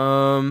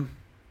one.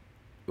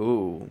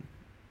 Ooh.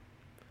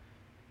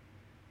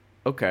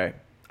 Okay.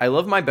 I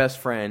love my best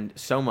friend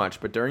so much,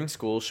 but during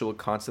school she will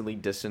constantly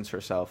distance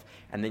herself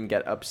and then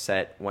get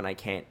upset when I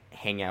can't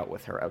hang out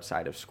with her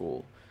outside of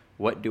school.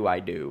 What do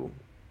I do?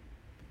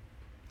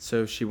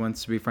 So she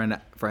wants to be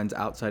friends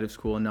outside of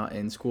school and not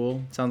in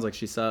school. Sounds like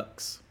she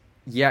sucks.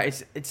 Yeah,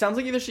 it sounds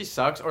like either she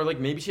sucks or like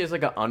maybe she has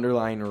like an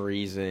underlying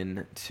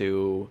reason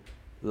to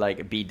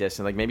like be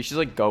distant. Like maybe she's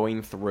like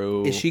going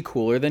through. Is she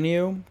cooler than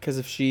you? Because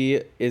if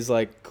she is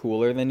like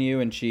cooler than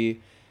you and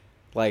she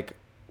like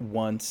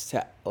wants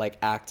to like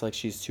act like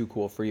she's too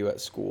cool for you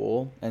at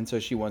school, and so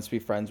she wants to be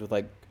friends with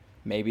like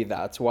maybe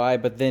that's why.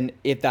 But then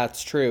if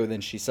that's true,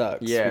 then she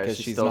sucks. Yeah, because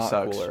she she's still not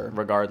sucks cooler.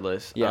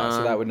 regardless. Yeah,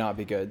 so that would not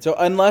be good. So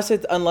unless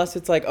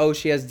it's like, oh,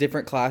 she has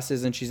different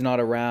classes and she's not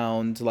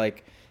around,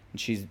 like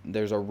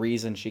there's a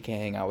reason she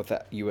can't hang out with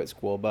you at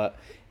school. But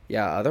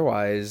yeah,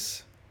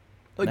 otherwise,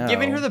 like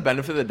giving her the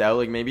benefit of the doubt,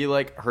 like maybe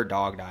like her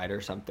dog died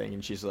or something,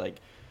 and she's like,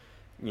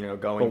 you know,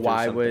 going.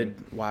 But through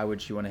why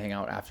would she want to hang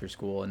out after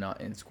school and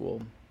not in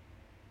school?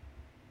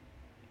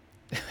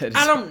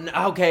 I don't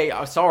know. Okay,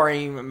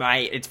 sorry,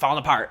 it's falling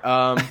apart.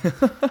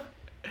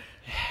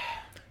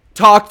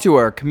 Talk to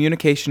her.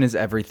 Communication is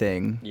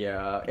everything.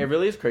 Yeah, it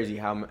really is crazy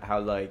how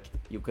like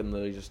you can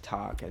literally just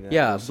talk and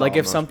Yeah, like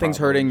if most something's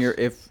hurting problems.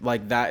 if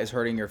like that is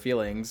hurting your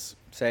feelings,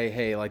 say,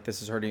 hey, like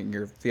this is hurting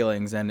your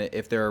feelings, and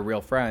if they're a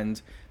real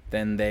friend,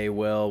 then they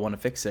will want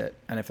to fix it,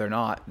 and if they're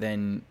not,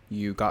 then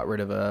you got rid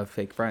of a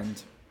fake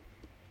friend.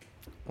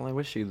 Well, I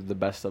wish you the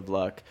best of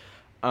luck.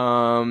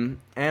 And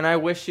I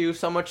wish you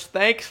so much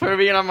thanks for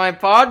being on my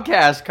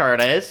podcast,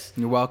 Curtis.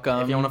 You're welcome.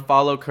 If you want to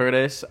follow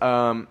Curtis,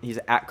 he's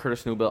at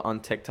Curtis Newbill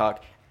on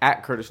TikTok,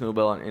 at Curtis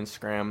Newbill on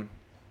Instagram,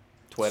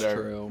 Twitter. It's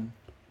true.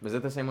 Was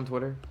it the same on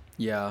Twitter?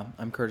 Yeah,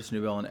 I'm Curtis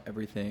Newbill on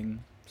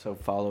everything. So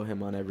follow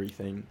him on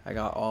everything. I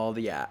got all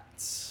the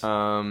ats.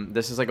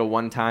 This is like a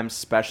one-time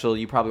special.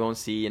 You probably won't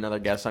see another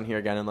guest on here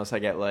again unless I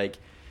get like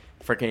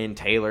freaking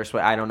Taylor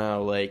Swift. I don't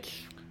know, like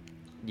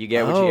you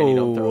get what you get. You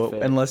don't throw a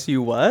fit. Unless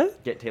you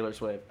what? Get Taylor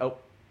Swift. Oh, all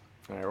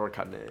right, we're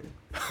cutting it.